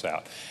point this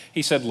out.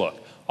 He said, look,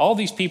 all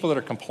these people that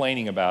are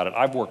complaining about it,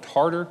 I've worked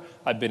harder,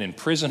 I've been in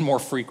prison more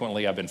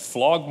frequently, I've been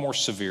flogged more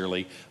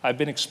severely, I've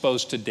been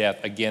exposed to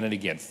death again and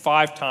again.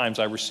 5 times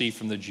I received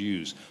from the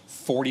Jews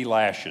 40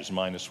 lashes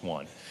minus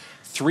 1.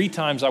 3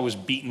 times I was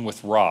beaten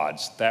with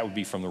rods, that would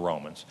be from the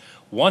Romans.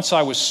 Once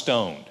I was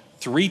stoned.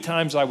 3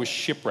 times I was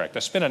shipwrecked. I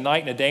spent a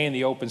night and a day in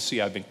the open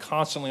sea. I've been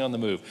constantly on the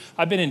move.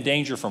 I've been in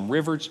danger from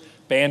rivers,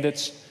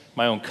 bandits,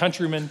 my own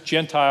countrymen,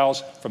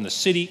 Gentiles, from the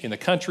city, in the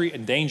country,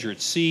 in danger at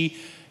sea,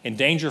 in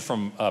danger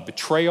from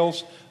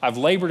betrayals. I've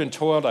labored and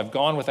toiled. I've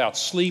gone without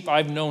sleep.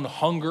 I've known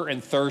hunger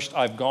and thirst.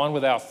 I've gone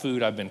without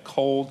food. I've been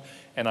cold,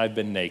 and I've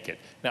been naked.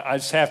 Now, I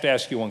just have to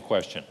ask you one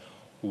question.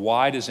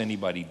 Why does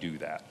anybody do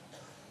that?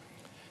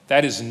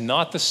 That is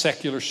not the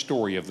secular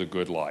story of the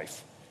good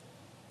life.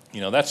 You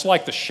know, that's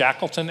like the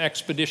Shackleton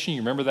expedition. You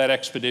remember that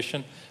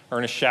expedition?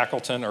 Ernest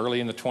Shackleton, early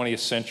in the 20th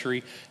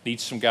century,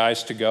 needs some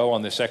guys to go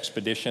on this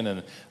expedition.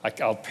 And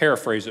I'll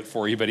paraphrase it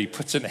for you, but he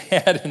puts an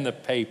ad in the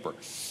paper.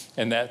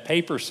 And that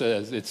paper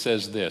says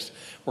this: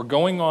 we're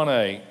going on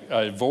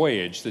a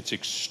voyage that's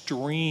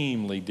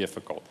extremely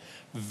difficult,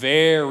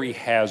 very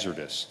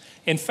hazardous.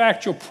 In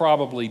fact, you'll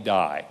probably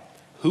die.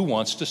 Who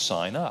wants to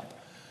sign up?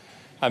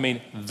 I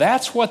mean,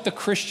 that's what the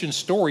Christian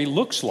story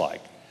looks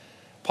like.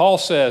 Paul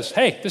says,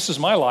 hey, this is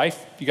my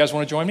life. You guys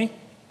want to join me?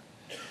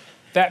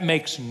 That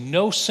makes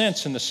no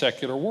sense in the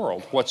secular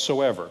world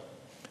whatsoever.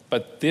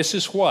 But this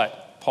is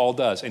what Paul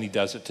does, and he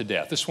does it to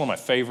death. This is one of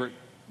my favorite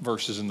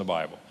verses in the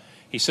Bible.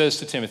 He says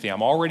to Timothy,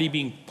 I'm already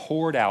being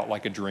poured out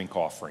like a drink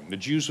offering. The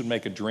Jews would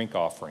make a drink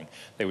offering.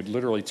 They would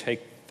literally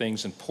take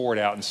things and pour it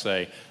out and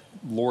say,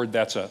 Lord,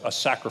 that's a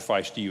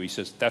sacrifice to you. He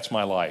says, that's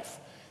my life.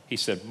 He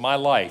said, my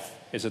life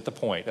is at the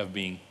point of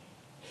being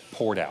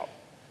poured out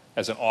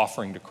as an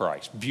offering to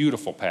Christ.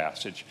 Beautiful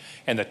passage.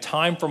 And the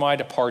time for my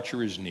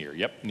departure is near.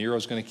 Yep,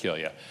 Nero's going to kill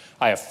you.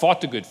 I have fought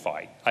the good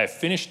fight. I have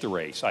finished the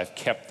race. I have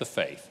kept the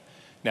faith.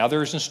 Now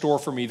there is in store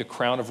for me the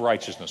crown of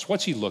righteousness.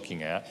 What's he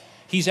looking at?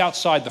 He's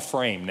outside the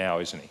frame now,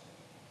 isn't he?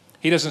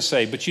 He doesn't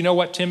say, but you know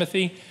what,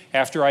 Timothy?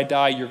 After I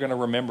die, you're going to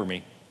remember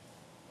me.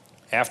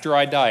 After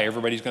I die,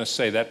 everybody's going to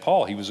say that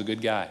Paul, he was a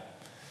good guy.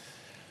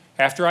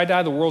 After I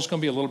die, the world's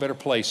going to be a little better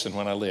place than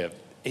when I lived.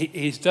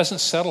 He doesn't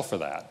settle for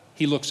that.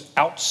 He looks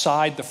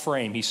outside the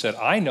frame. He said,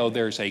 I know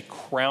there's a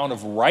crown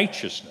of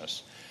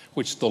righteousness,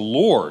 which the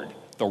Lord,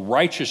 the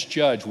righteous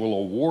judge, will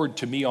award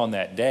to me on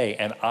that day,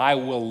 and I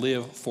will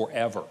live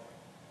forever.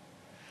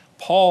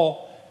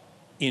 Paul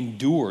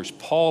endures.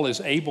 Paul is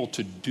able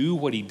to do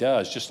what he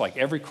does, just like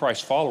every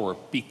Christ follower,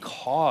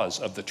 because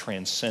of the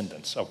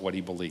transcendence of what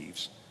he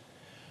believes.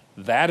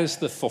 That is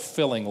the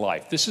fulfilling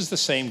life. This is the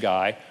same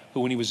guy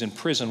who, when he was in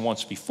prison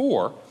once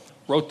before,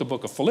 wrote the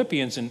book of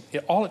Philippians, and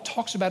all it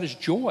talks about is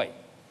joy.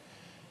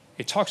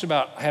 It talks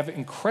about, I have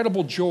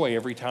incredible joy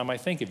every time I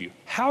think of you.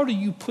 How do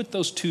you put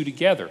those two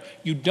together?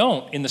 You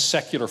don't in the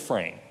secular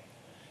frame.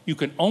 You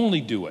can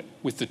only do it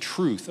with the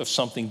truth of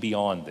something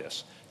beyond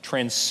this.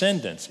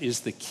 Transcendence is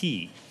the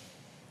key.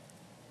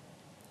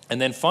 And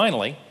then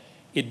finally,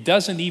 it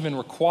doesn't even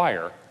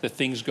require that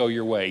things go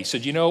your way. He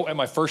said, you know, at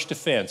my first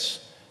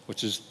offense,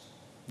 which is,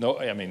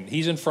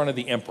 he's in front of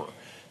the emperor.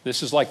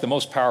 This is like the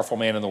most powerful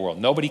man in the world.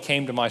 Nobody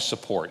came to my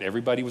support.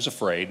 Everybody was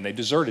afraid, and they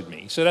deserted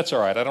me. He said, that's all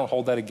right. I don't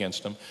hold that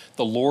against them.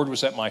 The Lord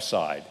was at my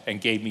side and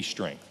gave me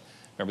strength.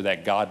 Remember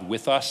that God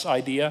with us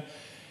idea?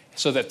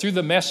 So that through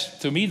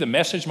to me, the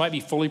message might be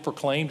fully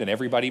proclaimed and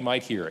everybody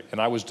might hear it. And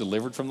I was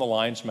delivered from the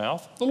lion's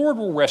mouth. The Lord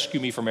will rescue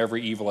me from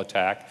every evil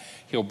attack.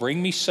 He'll bring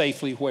me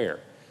safely where?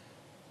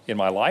 In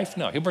my life?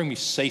 No, he'll bring me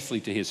safely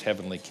to his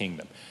heavenly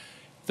kingdom.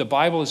 The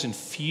Bible is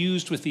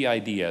infused with the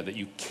idea that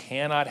you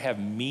cannot have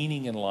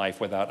meaning in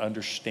life without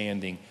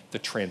understanding the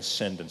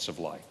transcendence of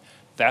life.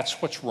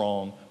 That's what's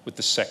wrong with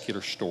the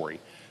secular story.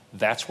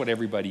 That's what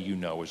everybody you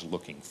know is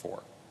looking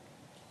for.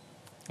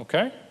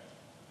 Okay?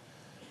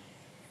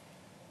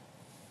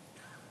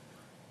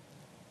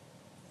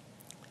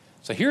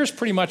 So here's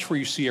pretty much where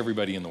you see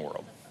everybody in the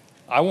world.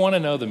 I want to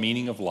know the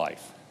meaning of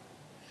life.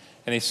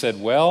 And they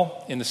said,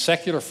 well, in the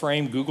secular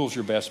frame, Google's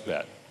your best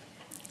bet.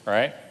 All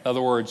right? In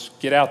other words,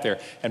 get out there.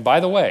 And by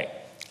the way,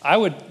 I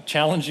would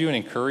challenge you and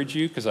encourage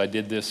you, because I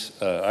did this,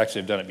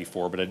 actually I've done it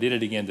before, but I did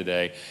it again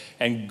today,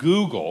 and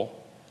Google,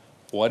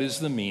 what is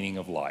the meaning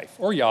of life?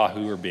 Or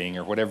Yahoo or Bing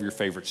or whatever your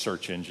favorite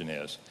search engine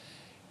is.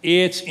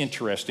 It's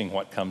interesting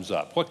what comes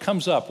up. What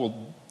comes up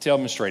will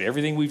demonstrate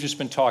everything we've just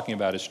been talking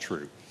about is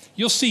true.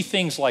 You'll see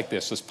things like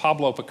this. This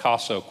Pablo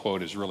Picasso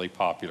quote is really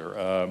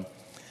popular.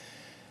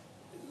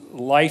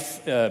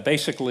 The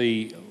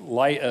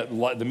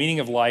meaning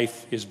of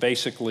life is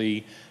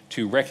basically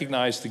to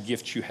recognize the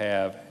gift you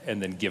have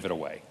and then give it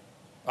away.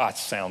 It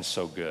sounds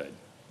so good.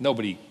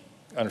 Nobody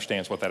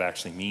understands what that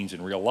actually means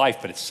in real life,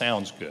 but it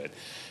sounds good.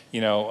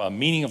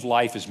 Meaning of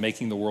life is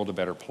making the world a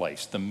better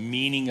place. The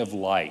meaning of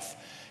life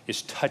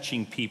is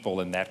touching people,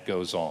 and that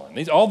goes on.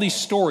 All these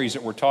stories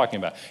that we're talking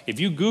about, if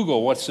you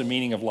Google what's the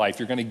meaning of life,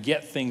 you're going to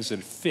get things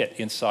that fit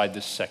inside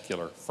this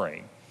secular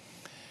frame.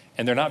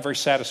 And they're not very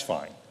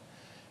satisfying.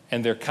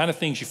 And they're kind of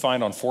things you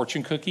find on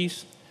fortune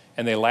cookies,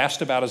 and they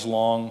last about as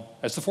long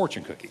as the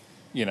fortune cookie.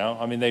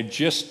 They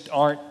just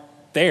aren't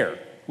there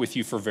with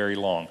you for very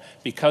long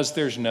because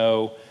there's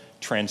no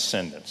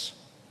transcendence.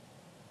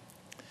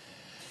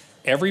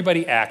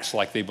 Everybody acts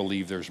like they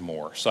believe there's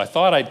more. So I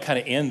thought I'd kind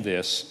of end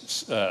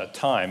this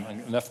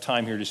enough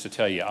time here just to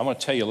tell you. I'm going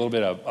to tell you a little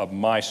bit of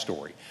my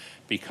story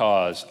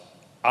because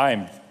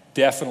I'm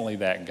definitely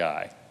that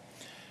guy.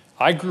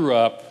 I grew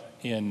up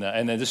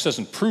and this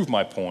doesn't prove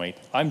my point,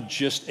 I'm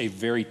just a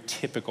very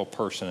typical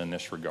person in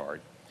this regard.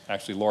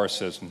 Actually, Laura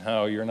says,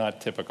 no, you're not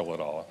typical at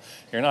all.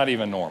 You're not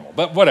even normal.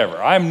 But whatever,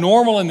 I'm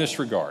normal in this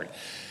regard.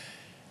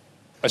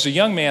 As a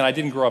young man, I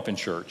didn't grow up in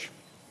church.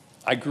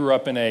 I grew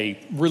up in a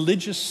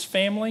religious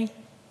family,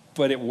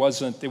 but it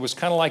was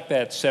kind of like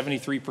that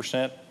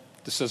 73%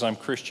 that says I'm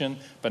Christian,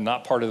 but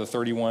not part of the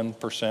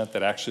 31%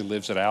 that actually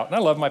lives it out. And I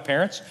love my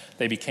parents.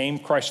 They became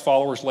Christ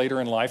followers later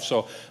in life,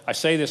 so I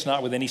say this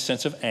not with any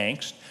sense of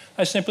angst.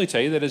 I simply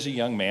tell you that as a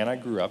young man, I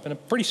grew up in a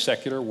pretty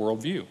secular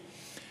worldview.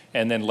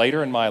 And then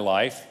later in my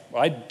life,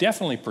 I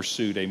definitely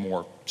pursued a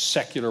more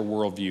secular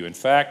worldview. In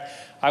fact,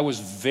 I was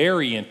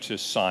very into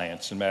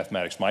science and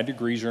mathematics. My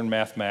degrees are in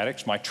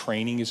mathematics. My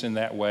training is in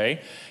that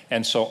way.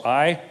 And so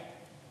I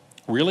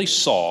really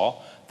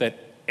saw that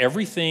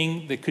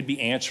everything that could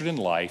be answered in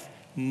life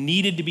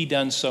needed to be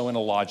done so in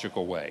a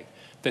logical way.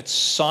 That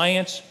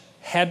science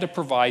had to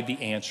provide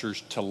the answers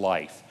to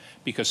life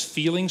because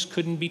feelings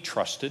couldn't be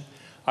trusted.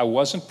 I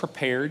wasn't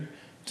prepared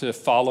to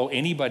follow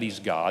anybody's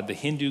God, the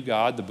Hindu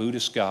God, the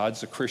Buddhist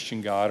gods, the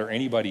Christian God, or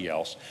anybody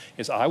else,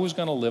 is I was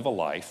going to live a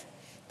life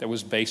that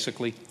was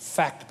basically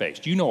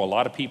fact-based. You know a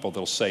lot of people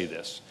that'll say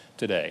this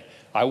today.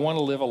 I want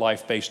to live a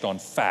life based on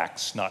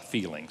facts, not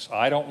feelings.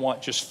 I don't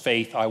want just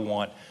faith, I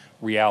want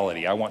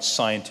reality. I want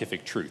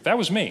scientific truth. That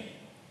was me.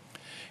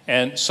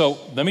 And so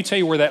let me tell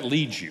you where that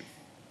leads you.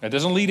 It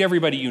doesn't lead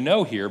everybody you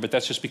know here, but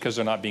that's just because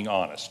they're not being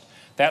honest.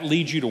 That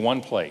leads you to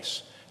one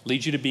place. It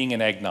leads you to being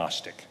an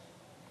agnostic.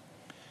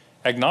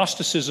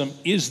 Agnosticism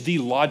is the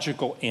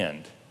logical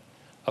end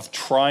of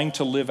trying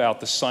to live out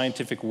the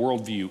scientific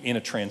worldview in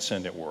a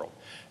transcendent world.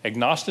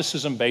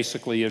 Agnosticism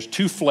basically is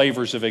two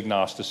flavors of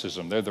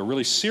agnosticism. They're the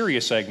really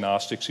serious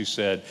agnostics who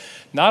said,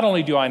 not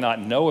only do I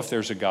not know if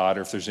there's a God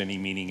or if there's any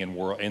meaning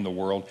in the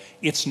world,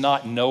 it's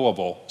not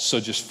knowable, so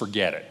just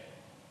forget it.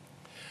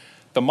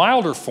 The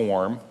milder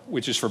form,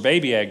 which is for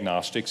baby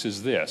agnostics,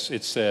 is this.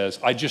 It says,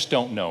 I just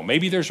don't know.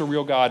 Maybe there's a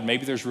real God,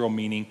 maybe there's real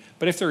meaning,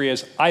 but if there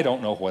is, I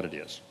don't know what it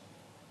is.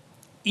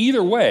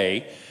 Either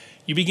way,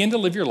 you begin to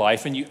live your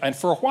life, and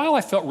for a while I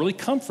felt really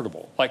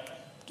comfortable. Like,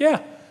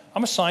 yeah,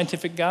 I'm a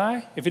scientific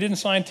guy. If it isn't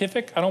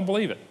scientific, I don't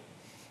believe it.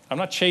 I'm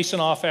not chasing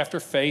off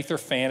after faith or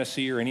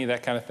fantasy or any of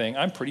that kind of thing.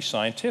 I'm pretty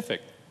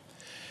scientific.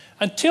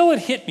 Until it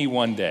hit me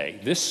one day.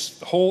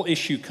 This whole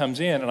issue comes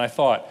in, and I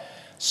thought,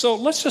 so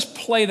let's just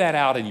play that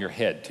out in your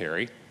head,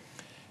 Terry.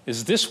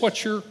 Is this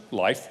what your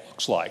life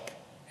looks like?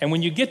 And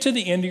when you get to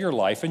the end of your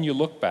life and you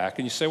look back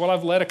and you say, well,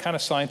 I've led a kind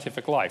of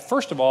scientific life.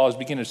 First of all, I was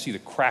beginning to see the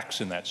cracks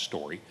in that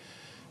story,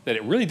 that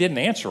it really didn't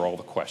answer all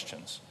the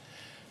questions.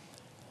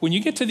 When you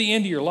get to the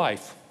end of your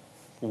life,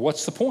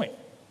 what's the point?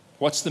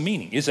 What's the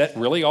meaning? Is that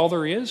really all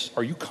there is?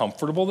 Are you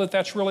comfortable that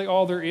that's really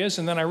all there is?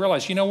 And then I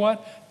realized, you know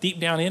what?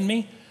 Deep down in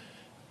me,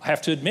 I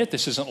have to admit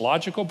this isn't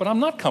logical, but I'm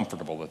not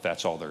comfortable that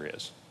that's all there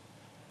is.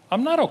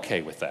 I'm not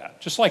okay with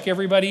that, just like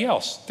everybody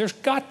else. There's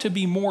got to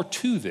be more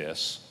to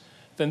this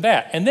than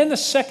that. And then the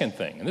second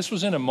thing, and this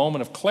was in a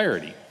moment of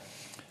clarity,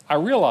 I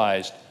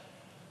realized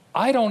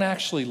I don't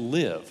actually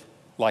live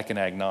like an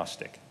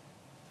agnostic.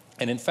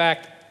 And in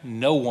fact,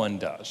 no one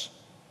does.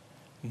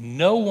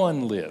 No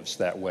one lives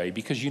that way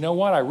because you know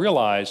what? I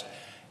realized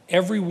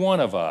every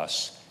one of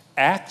us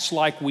acts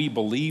like we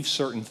believe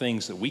certain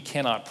things that we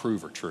cannot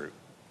prove are true.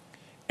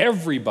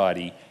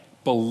 Everybody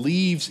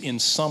believes in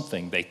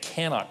something they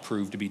cannot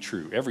prove to be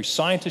true. Every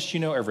scientist you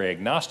know, every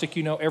agnostic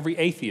you know, every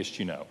atheist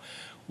you know.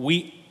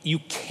 You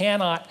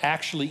cannot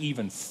actually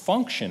even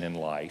function in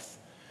life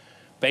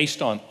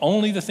based on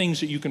only the things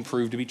that you can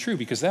prove to be true,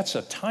 because that's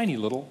a tiny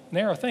little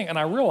narrow thing. And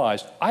I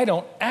realized I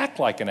don't act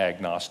like an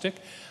agnostic.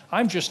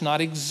 I'm just not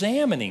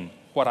examining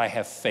what I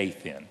have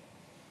faith in.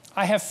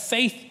 I have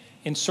faith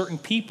in certain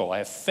people. I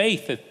have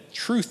faith that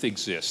truth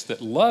exists,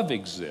 that love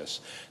exists,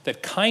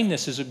 that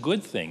kindness is a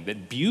good thing,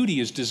 that beauty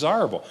is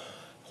desirable.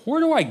 Where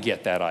do I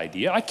get that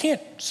idea? I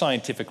can't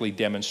scientifically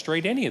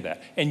demonstrate any of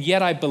that, and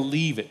yet I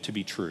believe it to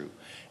be true.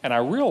 And I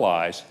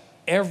realize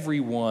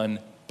everyone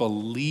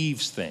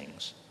believes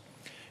things.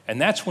 And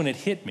that's when it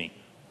hit me.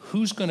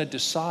 Who's going to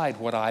decide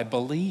what I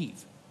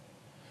believe?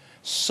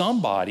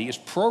 Somebody is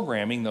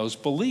programming those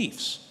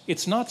beliefs.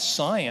 It's not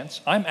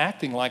science. I'm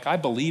acting like I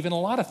believe in a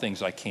lot of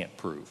things I can't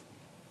prove.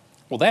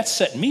 Well, that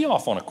set me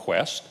off on a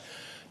quest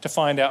to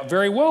find out,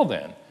 very well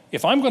then,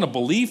 if I'm going to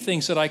believe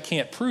things that I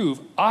can't prove,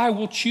 I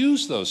will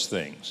choose those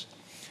things.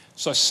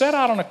 So I set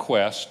out on a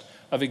quest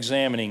of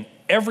examining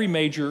every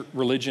major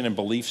religion and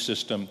belief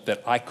system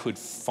that I could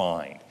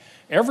find.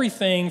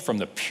 Everything from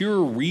the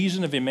pure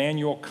reason of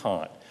Immanuel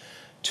Kant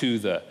to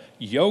the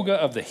yoga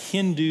of the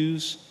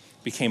Hindus,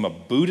 became a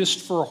Buddhist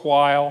for a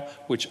while,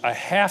 which I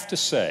have to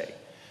say,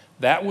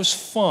 that was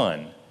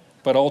fun,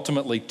 but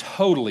ultimately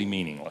totally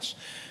meaningless,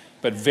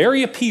 but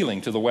very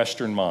appealing to the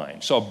Western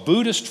mind. So a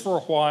Buddhist for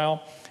a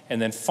while,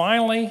 and then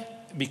finally,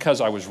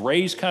 because I was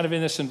raised kind of in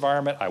this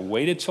environment, I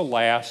waited till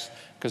last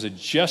because I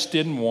just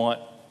didn't want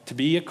to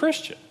be a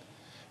Christian,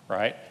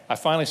 right? I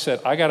finally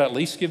said, I got to at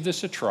least give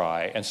this a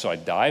try. And so I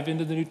dive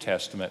into the New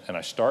Testament and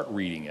I start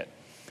reading it.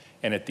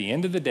 And at the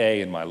end of the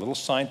day, in my little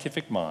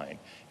scientific mind,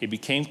 it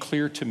became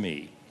clear to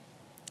me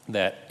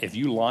that if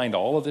you lined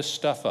all of this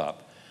stuff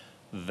up,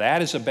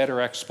 that is a better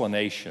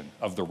explanation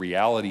of the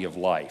reality of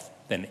life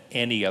than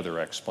any other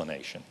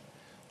explanation.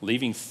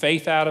 Leaving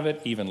faith out of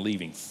it, even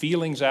leaving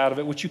feelings out of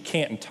it, which you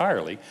can't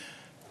entirely,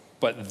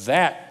 but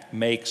that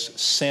makes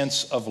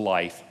sense of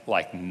life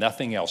like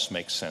nothing else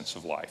makes sense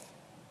of life.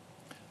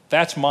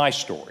 That's my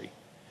story.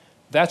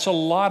 That's a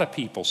lot of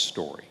people's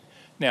story.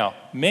 Now,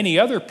 many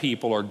other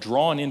people are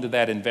drawn into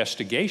that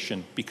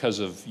investigation because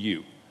of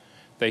you.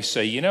 They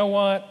say, you know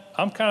what,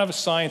 I'm kind of a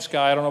science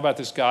guy, I don't know about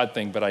this God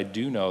thing, but I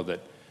do know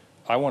that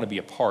I want to be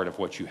a part of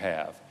what you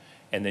have.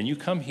 And then you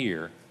come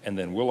here, and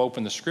then we'll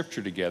open the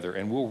scripture together,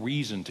 and we'll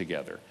reason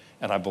together.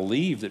 And I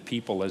believe that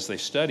people, as they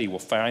study, will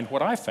find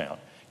what I found.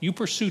 You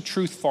pursue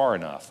truth far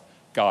enough,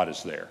 God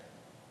is there.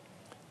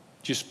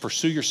 Just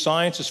pursue your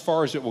science as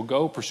far as it will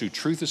go, pursue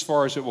truth as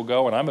far as it will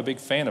go, and I'm a big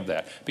fan of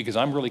that because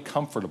I'm really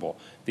comfortable.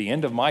 The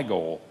end of my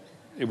goal,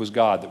 it was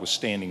God that was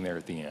standing there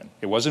at the end.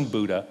 It wasn't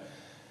Buddha.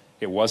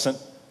 It wasn't,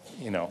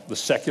 the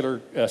secular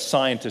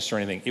scientists or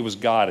anything. It was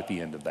God at the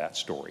end of that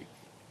story.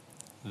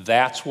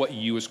 That's what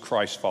you as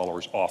Christ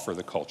followers offer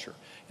the culture,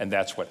 and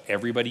that's what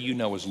everybody you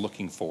know is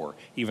looking for,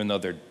 even though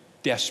they're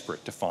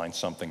desperate to find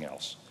something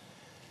else,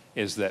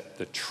 is that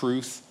the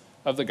truth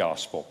of the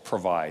gospel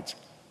provides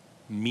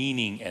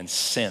meaning and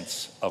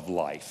sense of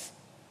life.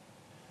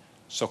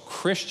 So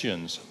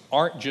Christians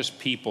aren't just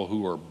people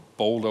who are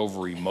bowled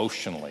over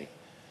emotionally.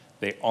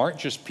 They aren't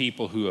just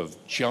people who have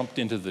jumped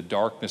into the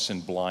darkness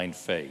in blind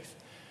faith.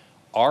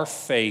 Our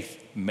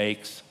faith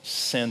makes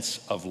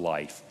sense of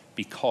life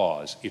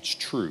because it's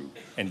true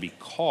and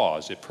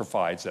because it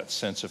provides that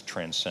sense of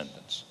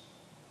transcendence.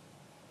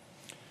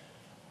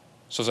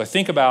 So as I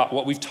think about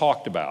what we've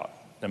talked about,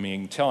 you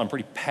can tell I'm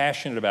pretty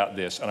passionate about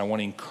this, and I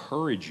want to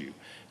encourage you,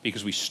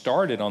 because we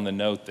started on the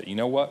note that,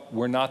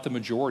 we're not the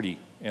majority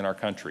in our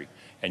country.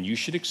 And you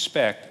should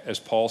expect, as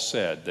Paul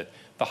said, that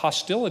the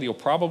hostility will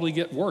probably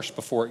get worse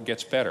before it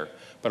gets better.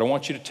 But I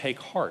want you to take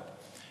heart,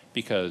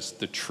 because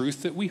the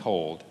truth that we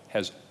hold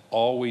has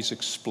always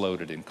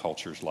exploded in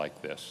cultures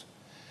like this.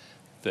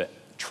 The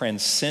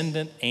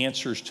transcendent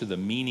answers to the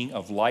meaning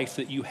of life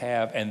that you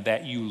have and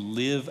that you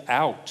live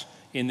out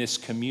in this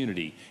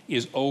community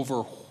is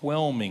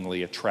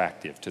overwhelmingly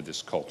attractive to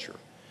this culture.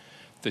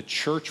 The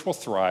church will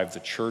thrive, the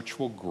church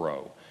will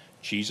grow.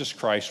 Jesus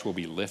Christ will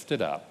be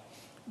lifted up.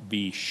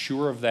 Be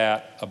sure of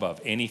that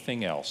above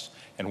anything else.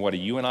 And what do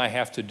you and I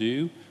have to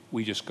do?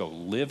 We just go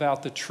live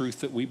out the truth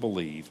that we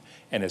believe,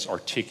 and as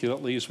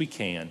articulately as we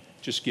can,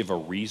 just give a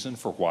reason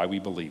for why we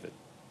believe it.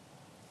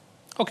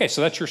 Okay, so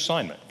that's your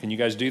assignment. Can you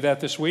guys do that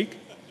this week?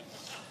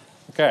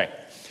 Okay.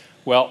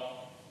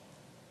 Well,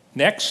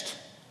 next,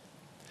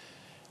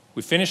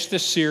 we finished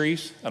this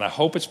series, and I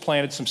hope it's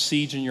planted some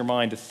seeds in your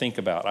mind to think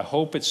about. I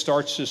hope it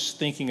starts just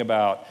thinking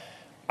about,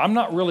 I'm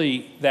not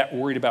really that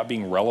worried about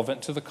being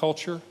relevant to the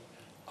culture.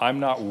 I'm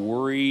not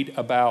worried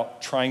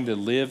about trying to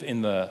live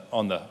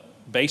on the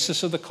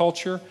basis of the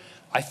culture.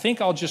 I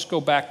think I'll just go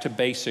back to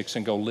basics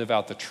and go live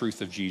out the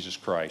truth of Jesus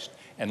Christ,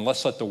 and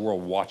let's let the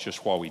world watch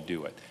us while we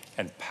do it,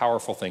 and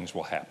powerful things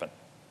will happen.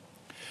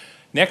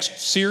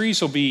 Next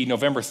series will be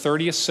November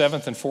 30th,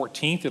 7th, and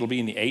 14th. It'll be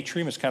in the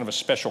atrium. It's kind of a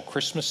special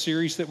Christmas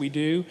series that we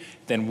do.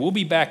 Then we'll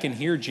be back in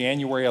here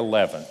January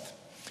 11th.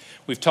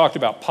 We've talked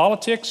about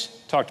politics,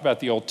 talked about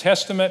the Old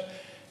Testament,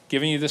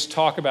 giving you this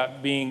talk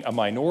about being a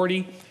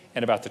minority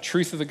and about the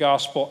truth of the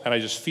gospel, and I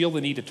just feel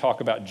the need to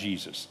talk about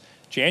Jesus.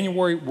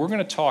 January, we're going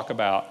to talk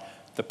about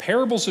the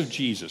parables of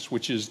Jesus,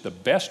 which is the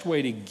best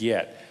way to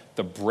get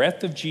the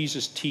breadth of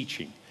Jesus'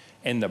 teaching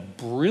and the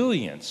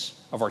brilliance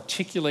of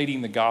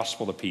articulating the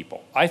gospel to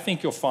people. I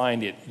think you'll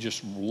find it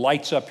just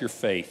lights up your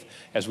faith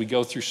as we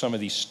go through some of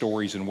these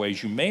stories in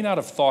ways you may not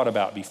have thought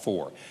about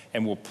before.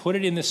 And we'll put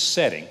it in this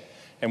setting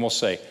and we'll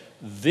say,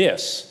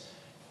 this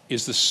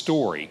is the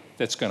story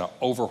that's going to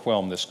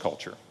overwhelm this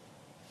culture.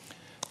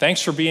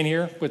 Thanks for being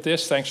here with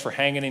this. Thanks for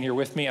hanging in here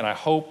with me. And I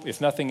hope,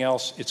 if nothing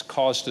else, it's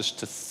caused us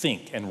to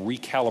think and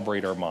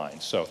recalibrate our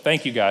minds. So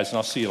thank you guys, and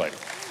I'll see you later.